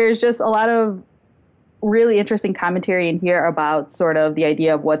 But there's just a lot of really interesting commentary in here about sort of the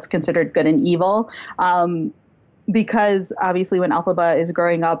idea of what's considered good and evil. because obviously when Elphaba is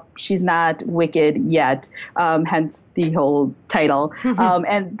growing up, she's not wicked yet, hence the whole title.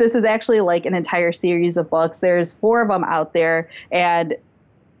 And this is actually like an entire series of books. There's 4 of them out there, and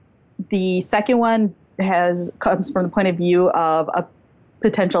the second one comes from the point of view of a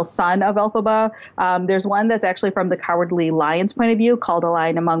potential son of Elphaba. There's one that's actually from the Cowardly Lion's point of view called A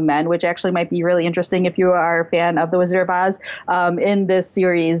Lion Among Men, which actually might be really interesting if you are a fan of The Wizard of Oz. In this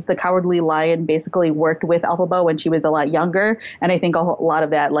series, the Cowardly Lion basically worked with Elphaba when she was a lot younger, and I think a lot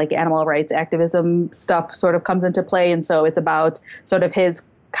of that like animal rights activism stuff sort of comes into play, and so it's about sort of his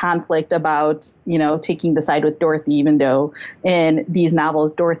conflict about, taking the side with Dorothy, even though in these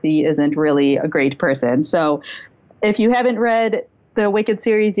novels, Dorothy isn't really a great person. So if you haven't read the Wicked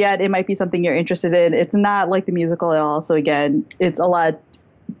series yet, it might be something you're interested in. It's not like the musical at all. So again, it's a lot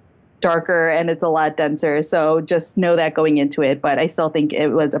darker and it's a lot denser. So just know that going into it. But I still think it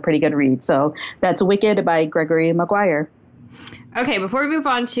was a pretty good read. So that's Wicked by Gregory Maguire. Okay, before we move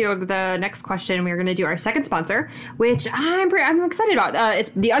on to the next question, we're going to do our second sponsor, which I'm excited about.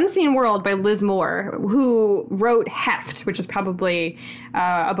 It's The Unseen World by Liz Moore, who wrote Heft, which is probably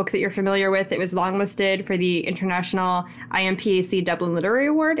a book that you're familiar with. It was longlisted for the International IMPAC Dublin Literary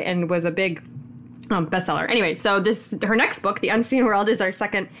Award and was a big bestseller. Anyway, so her next book, The Unseen World, is our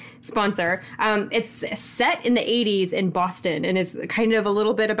second sponsor. It's set in the 80s in Boston, and it's kind of a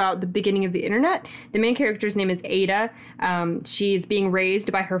little bit about the beginning of the internet. The main character's name is Ada. She's being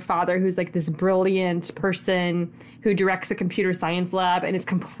raised by her father, who's like this brilliant person who directs a computer science lab and is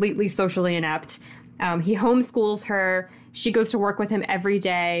completely socially inept. He homeschools her. She goes to work with him every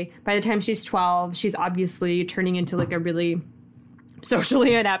day. By the time she's 12, she's obviously turning into like a really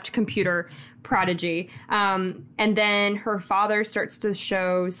socially inept computer prodigy. And then her father starts to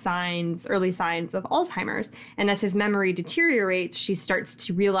show early signs of Alzheimer's. And as his memory deteriorates, she starts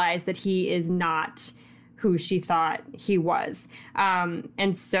to realize that he is not who she thought he was.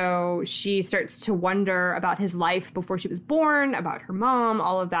 And so she starts to wonder about his life before she was born, about her mom,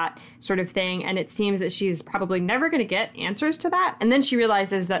 all of that sort of thing. And it seems that she's probably never going to get answers to that. And then she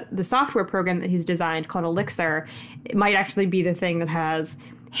realizes that the software program that he's designed called Elixir, it might actually be the thing that has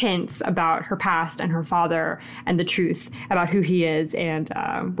hints about her past and her father and the truth about who he is and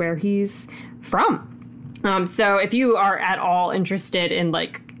where he's from. So if you are at all interested in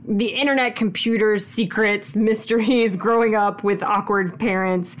like the internet, computers, secrets, mysteries, growing up with awkward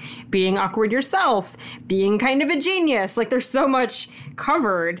parents, being awkward yourself, being kind of a genius, like there's so much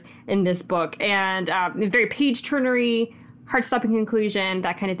covered in this book, and very page-turnery, heart-stopping conclusion,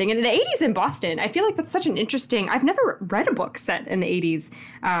 that kind of thing. And in the 80s in Boston, I feel like that's such an interesting... I've never read a book set in the 80s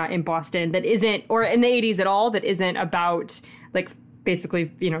in Boston that isn't, or in the 80s at all, that isn't about, like, basically,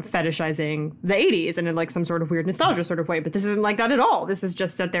 fetishizing the 80s and in, like, some sort of weird nostalgia sort of way. But this isn't like that at all. This is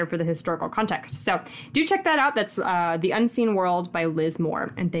just set there for the historical context. So do check that out. That's The Unseen World by Liz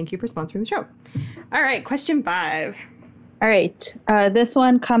Moore. And thank you for sponsoring the show. All right, question 5. All right. This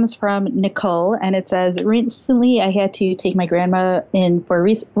one comes from Nicole, and it says, recently I had to take my grandma in for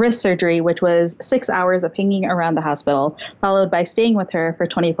wrist surgery, which was 6 hours of hanging around the hospital, followed by staying with her for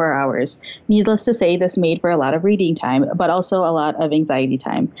 24 hours. Needless to say, this made for a lot of reading time, but also a lot of anxiety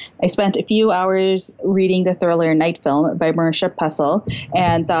time. I spent a few hours reading the thriller Night Film by Marisha Pessl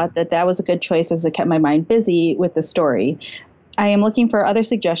and thought that was a good choice as it kept my mind busy with the story. I am looking for other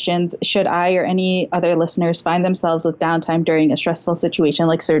suggestions should I or any other listeners find themselves with downtime during a stressful situation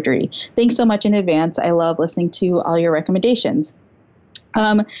like surgery. Thanks so much in advance. I love listening to all your recommendations.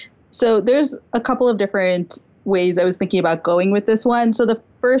 So there's a couple of different ways I was thinking about going with this one. So the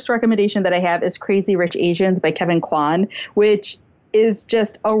first recommendation that I have is Crazy Rich Asians by Kevin Kwan, which is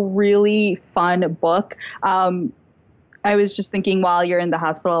just a really fun book. I was just thinking while you're in the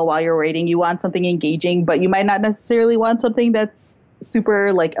hospital, while you're waiting, you want something engaging, but you might not necessarily want something that's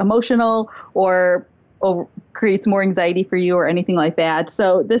super like emotional or creates more anxiety for you or anything like that.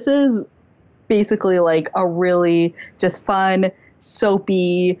 So this is basically like a really just fun,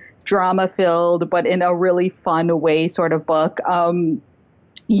 soapy, drama-filled, but in a really fun way sort of book.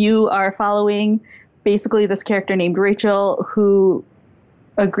 You are following basically this character named Rachel who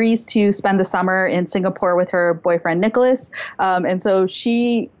agrees to spend the summer in Singapore with her boyfriend, Nicholas. And so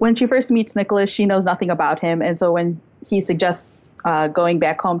when she first meets Nicholas, she knows nothing about him. And so when he suggests going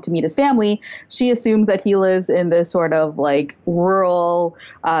back home to meet his family, she assumes that he lives in this sort of like rural,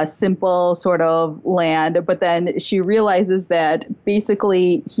 simple sort of land. But then she realizes that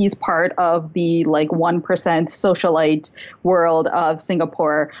basically he's part of the like 1% socialite world of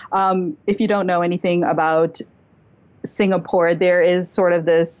Singapore. If you don't know anything about Singapore, there is sort of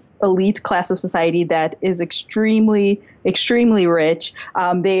this elite class of society that is extremely, extremely rich.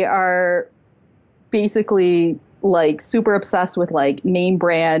 They are basically like super obsessed with like name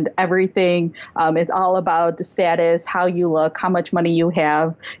brand everything. It's all about the status, how you look, how much money you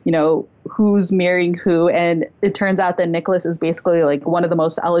have, you know, who's marrying who. And it turns out that Nicholas is basically like one of the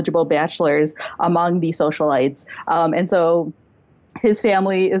most eligible bachelors among the socialites. And so his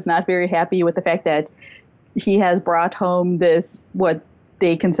family is not very happy with the fact that he has brought home this, what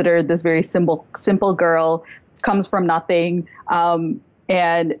they consider this very simple girl, comes from nothing.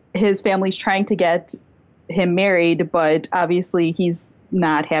 And his family's trying to get him married, but obviously he's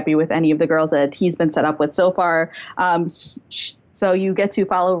not happy with any of the girls that he's been set up with so far. So you get to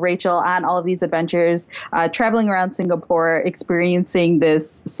follow Rachel on all of these adventures, traveling around Singapore, experiencing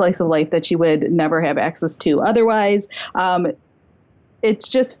this slice of life that she would never have access to otherwise. It's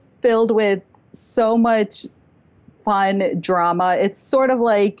just filled with so much fun drama. It's sort of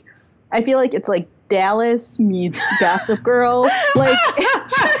like, I feel like it's like Dallas meets Gossip Girl, like,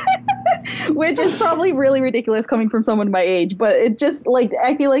 which is probably really ridiculous coming from someone my age, but it just like,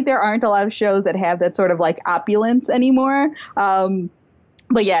 I feel like there aren't a lot of shows that have that sort of like opulence anymore.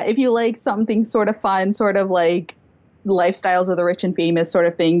 But yeah, if you like something sort of fun, sort of like lifestyles of the rich and famous sort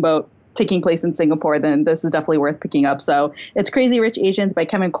of thing, but taking place in Singapore, then this is definitely worth picking up. So it's Crazy Rich Asians by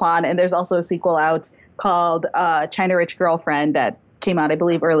Kevin Kwan, and there's also a sequel out called China Rich Girlfriend that came out, I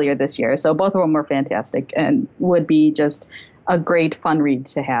believe, earlier this year. So both of them were fantastic and would be just a great fun read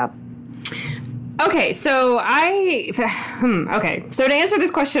to have. Okay, so to answer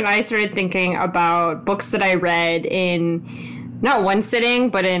this question, I started thinking about books that I read in not one sitting,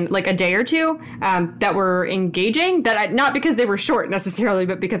 but in like a day or two, that were engaging, not because they were short necessarily,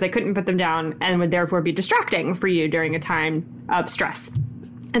 but because I couldn't put them down and would therefore be distracting for you during a time of stress.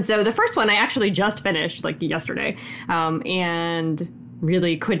 And so the first one I actually just finished like yesterday, and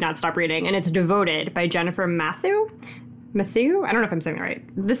really could not stop reading. And it's Devoted by Jennifer Mathieu. I don't know if I'm saying that right.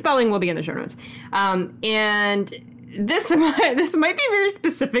 The spelling will be in the show notes. And this might be very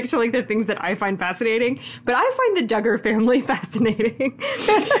specific to like the things that I find fascinating, but I find the Duggar family fascinating.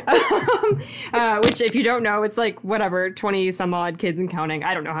 Which, if you don't know, it's like whatever, 20 some odd kids and counting.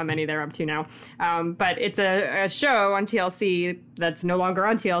 I don't know how many they're up to now. But it's a show on TLC that's no longer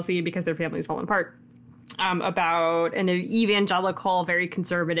on TLC because their family's fallen apart. About an evangelical, very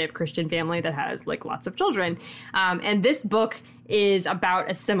conservative Christian family that has like lots of children. And this book is about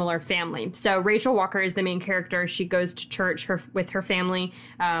a similar family. So Rachel Walker is the main character. She goes to church with her family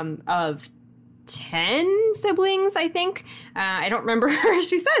of 10 siblings, I think. I don't remember.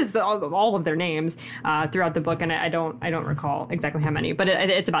 She says all of their names throughout the book, and I don't recall exactly how many, but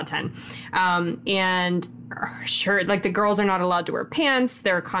it's about 10. And sure, like the girls are not allowed to wear pants.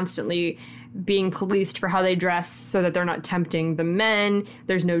 They're constantly being policed for how they dress so that they're not tempting the men.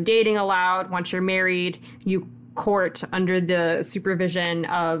 There's no dating allowed. Once you're married, you court under the supervision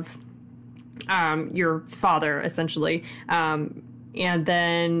of your father, essentially. And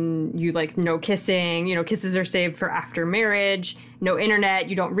then you like no kissing, kisses are saved for after marriage, no internet,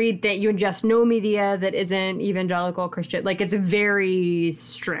 you don't read that, you ingest no media that isn't evangelical Christian. Like it's very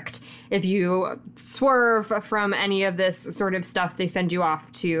strict. If you swerve from any of this sort of stuff, they send you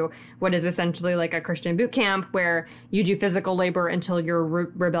off to what is essentially like a Christian boot camp where you do physical labor until your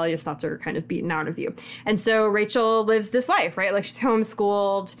rebellious thoughts are kind of beaten out of you. And so Rachel lives this life, right? Like she's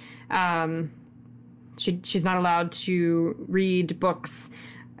homeschooled, She's not allowed to read books,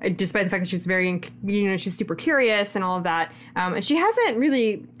 despite the fact that she's very, she's super curious and all of that. And she hasn't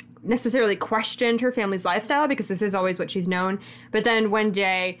really necessarily questioned her family's lifestyle because this is always what she's known. But then one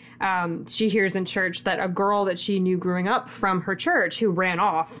day she hears in church that a girl that she knew growing up from her church who ran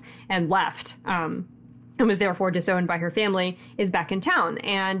off and left and was therefore disowned by her family is back in town.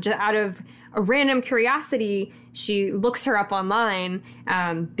 And just out of a random curiosity, she looks her up online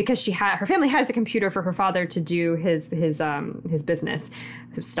because her family has a computer for her father to do his business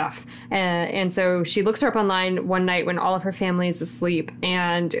stuff. And so she looks her up online one night when all of her family is asleep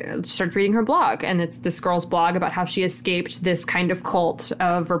and starts reading her blog. And it's this girl's blog about how she escaped this kind of cult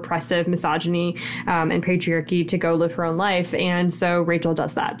of repressive misogyny and patriarchy to go live her own life. And so Rachel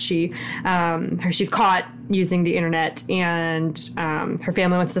does that. She's caught using the internet, and her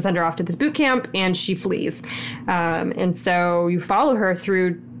family wants to send her off to this boot camp, and she flees. And so you follow her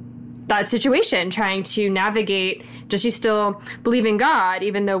through that situation, trying to navigate, does she still believe in God,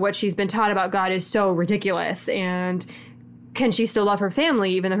 even though what she's been taught about God is so ridiculous? And can she still love her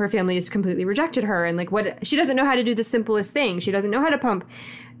family, even though her family has completely rejected her? And like, she doesn't know how to do the simplest thing. She doesn't know how to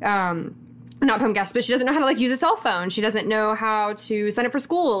not pump gas, but she doesn't know how to like use a cell phone. She doesn't know how to sign up for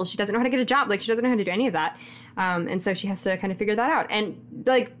school. She doesn't know how to get a job. Like she doesn't know how to do any of that. And so she has to kind of figure that out. And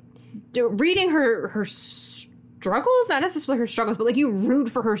like reading her struggles, not necessarily her struggles, but like you root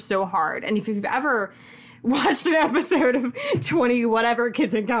for her so hard. And if you've ever watched an episode of 20 whatever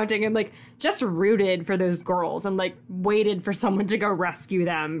Kids and Counting and like just rooted for those girls and like waited for someone to go rescue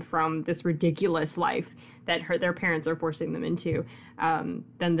them from this ridiculous life that their parents are forcing them into.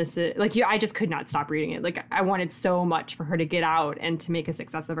 Then this is like, I just could not stop reading it. Like I wanted so much for her to get out and to make a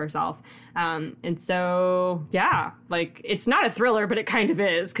success of herself. And so, yeah, like it's not a thriller, but it kind of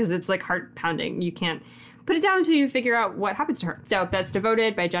is because it's like heart pounding. You can't put it down until you figure out what happens to her. So that's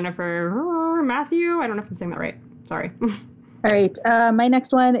Devoted by Jennifer Matthew. I don't know if I'm saying that right. Sorry. All right. My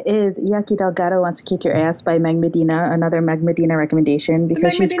next one is Yaki Delgado Wants to Kick Your Ass by Meg Medina. Another Meg Medina recommendation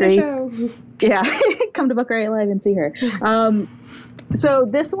because she's great. Show. Yeah. Come to Book Riot Live and see her. So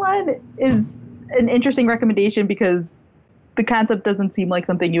this one is an interesting recommendation because the concept doesn't seem like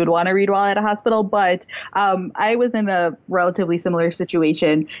something you would want to read while at a hospital, but I was in a relatively similar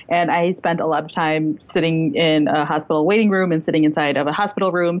situation, and I spent a lot of time sitting in a hospital waiting room and sitting inside of a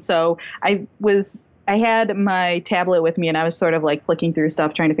hospital room. So I had my tablet with me, and I was sort of like flicking through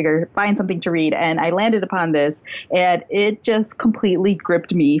stuff, trying to find something to read, and I landed upon this, and it just completely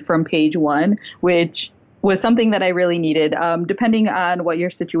gripped me from page one, which was something that I really needed. Depending on what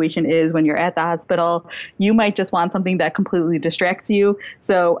your situation is when you're at the hospital, you might just want something that completely distracts you.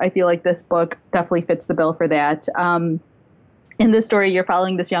 So I feel like this book definitely fits the bill for that. In this story, you're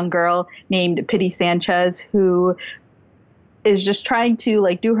following this young girl named Pity Sanchez who is just trying to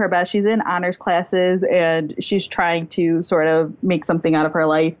like do her best. She's in honors classes and she's trying to sort of make something out of her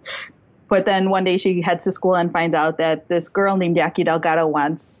life. But then one day she heads to school and finds out that this girl named Yaki Delgado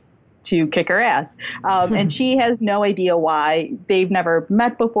wants to kick her ass. And she has no idea why. They've never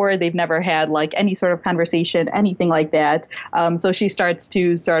met before. They've never had like any sort of conversation, anything like that. So she starts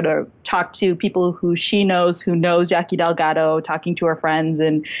to sort of talk to people who she knows, who knows Yaki Delgado, talking to her friends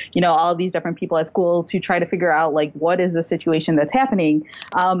and, you know, all these different people at school to try to figure out like, what is the situation that's happening?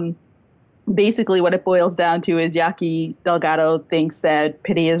 Basically, what it boils down to is Yaki Delgado thinks that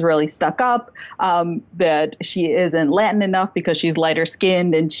Pity is really stuck up, that she isn't Latin enough because she's lighter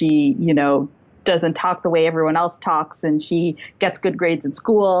skinned and she, you know, doesn't talk the way everyone else talks, and she gets good grades in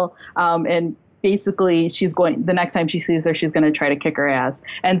school. And basically, the next time she sees her, she's going to try to kick her ass.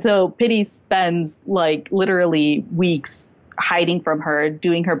 And so Pity spends like literally weeks hiding from her,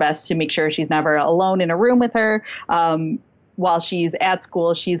 doing her best to make sure she's never alone in a room with her. While she's at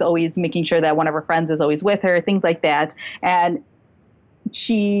school, she's always making sure that one of her friends is always with her, things like that. And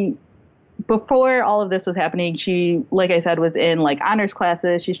before all of this was happening, she, like I said, was in like honors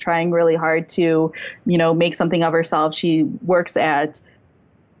classes. She's trying really hard to, you know, make something of herself. She works at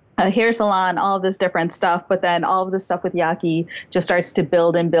a hair salon, all of this different stuff. But then all of this stuff with Yaki just starts to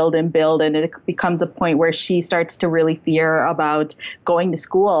build and build and build. And it becomes a point where she starts to really fear about going to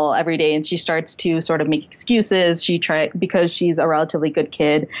school every day. And she starts to sort of make excuses. Because she's a relatively good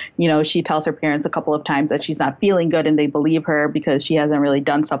kid, you know, she tells her parents a couple of times that she's not feeling good, and they believe her because she hasn't really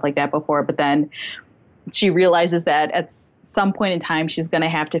done stuff like that before. But then she realizes that at some point in time, she's going to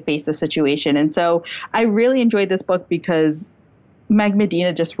have to face the situation. And so I really enjoyed this book because Meg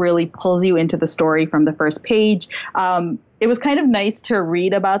Medina just really pulls you into the story from the first page. It was kind of nice to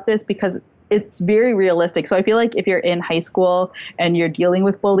read about this because it's very realistic. So I feel like if you're in high school and you're dealing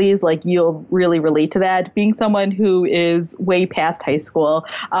with bullies, like you'll really relate to that. Being someone who is way past high school,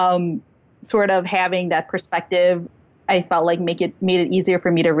 sort of having that perspective, I felt like made it easier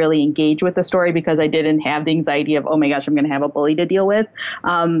for me to really engage with the story because I didn't have the anxiety of, oh my gosh, I'm going to have a bully to deal with.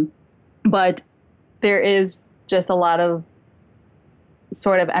 But there is just a lot of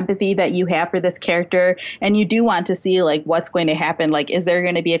sort of empathy that you have for this character, and you do want to see like what's going to happen. Like, is there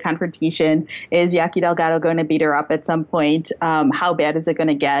going to be a confrontation? Is Yaki Delgado going to beat her up at some point? How bad is it going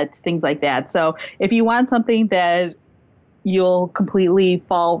to get? Things like that. So if you want something that you'll completely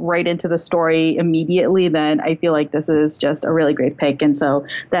fall right into the story immediately, then I feel like this is just a really great pick. And so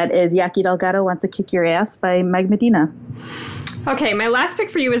that is Yaki Delgado Wants to Kick Your Ass by Meg Medina. Okay, my last pick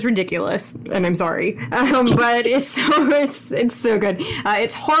for you is ridiculous, and I'm sorry, but it's so good.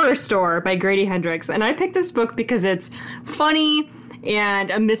 It's Horror Store by Grady Hendrix, and I picked this book because it's funny and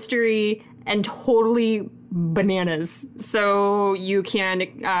a mystery and totally bananas. So you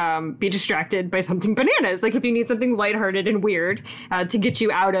can be distracted by something bananas. Like if you need something lighthearted and weird to get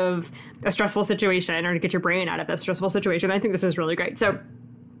you out of a stressful situation or to get your brain out of a stressful situation, I think this is really great. So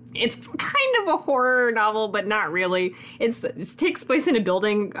it's kind of a horror novel, but not really. It takes place in a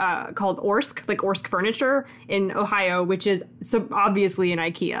building called Orsk, like Orsk Furniture in Ohio, which is so obviously an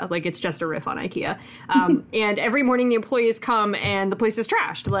IKEA. Like it's just a riff on IKEA. And every morning the employees come and the place is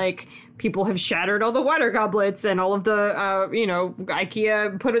trashed. Like people have shattered all the water goblets and all of the,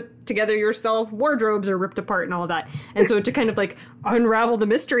 IKEA put together yourself wardrobes are ripped apart and all of that. And so to kind of like unravel the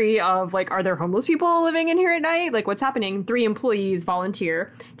mystery of like, are there homeless people living in here at night? Like what's happening? 3 employees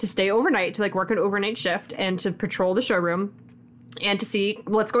volunteer to stay overnight, to like work an overnight shift and to patrol the showroom and to see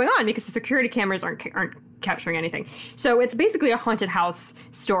what's going on because the security cameras aren't capturing anything. So it's basically a haunted house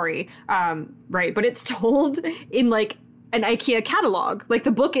story, right? But it's told in like an IKEA catalog. Like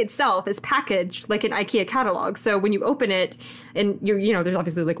the book itself is packaged like an IKEA catalog. So when you open it and you know, there's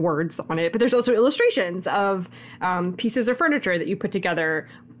obviously like words on it, but there's also illustrations of pieces of furniture that you put together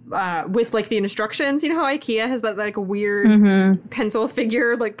with like the instructions. You know how IKEA has that like weird pencil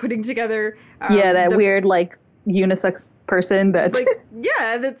figure like putting together. That weird like unisex person that like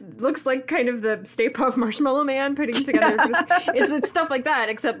that looks like kind of the Stay Puft Marshmallow Man putting together it's stuff like that,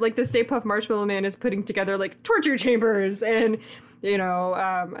 except like the Stay Puft Marshmallow Man is putting together like torture chambers and you know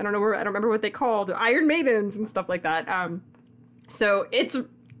I don't remember what they call the Iron Maidens and stuff like that. So it's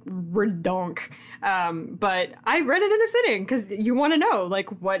redonk. But I read it in a sitting because you want to know, like,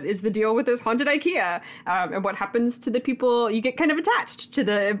 what is the deal with this haunted IKEA? And what happens to the people? You get kind of attached to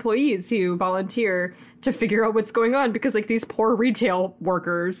the employees who volunteer to figure out what's going on because, like, these poor retail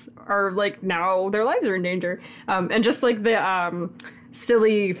workers are, like, now their lives are in danger. And just, like, the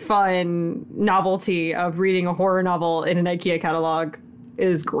silly, fun novelty of reading a horror novel in an IKEA catalog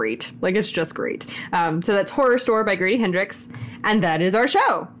is great. Like, it's just great. So that's Horror Store by Grady Hendrix. And that is our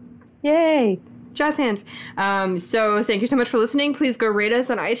show. Yay. Jazz hands. So thank you so much for listening. Please go rate us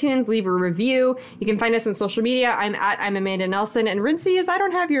on iTunes, leave a review. You can find us on social media. I'm Amanda Nelson, and Rincey is, I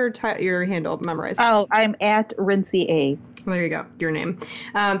don't have your handle memorized. Oh, I'm at Rincey A. Well, there you go. Your name.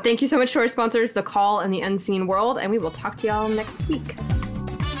 Thank you so much to our sponsors, The Call and The Unseen World, and we will talk to y'all next week.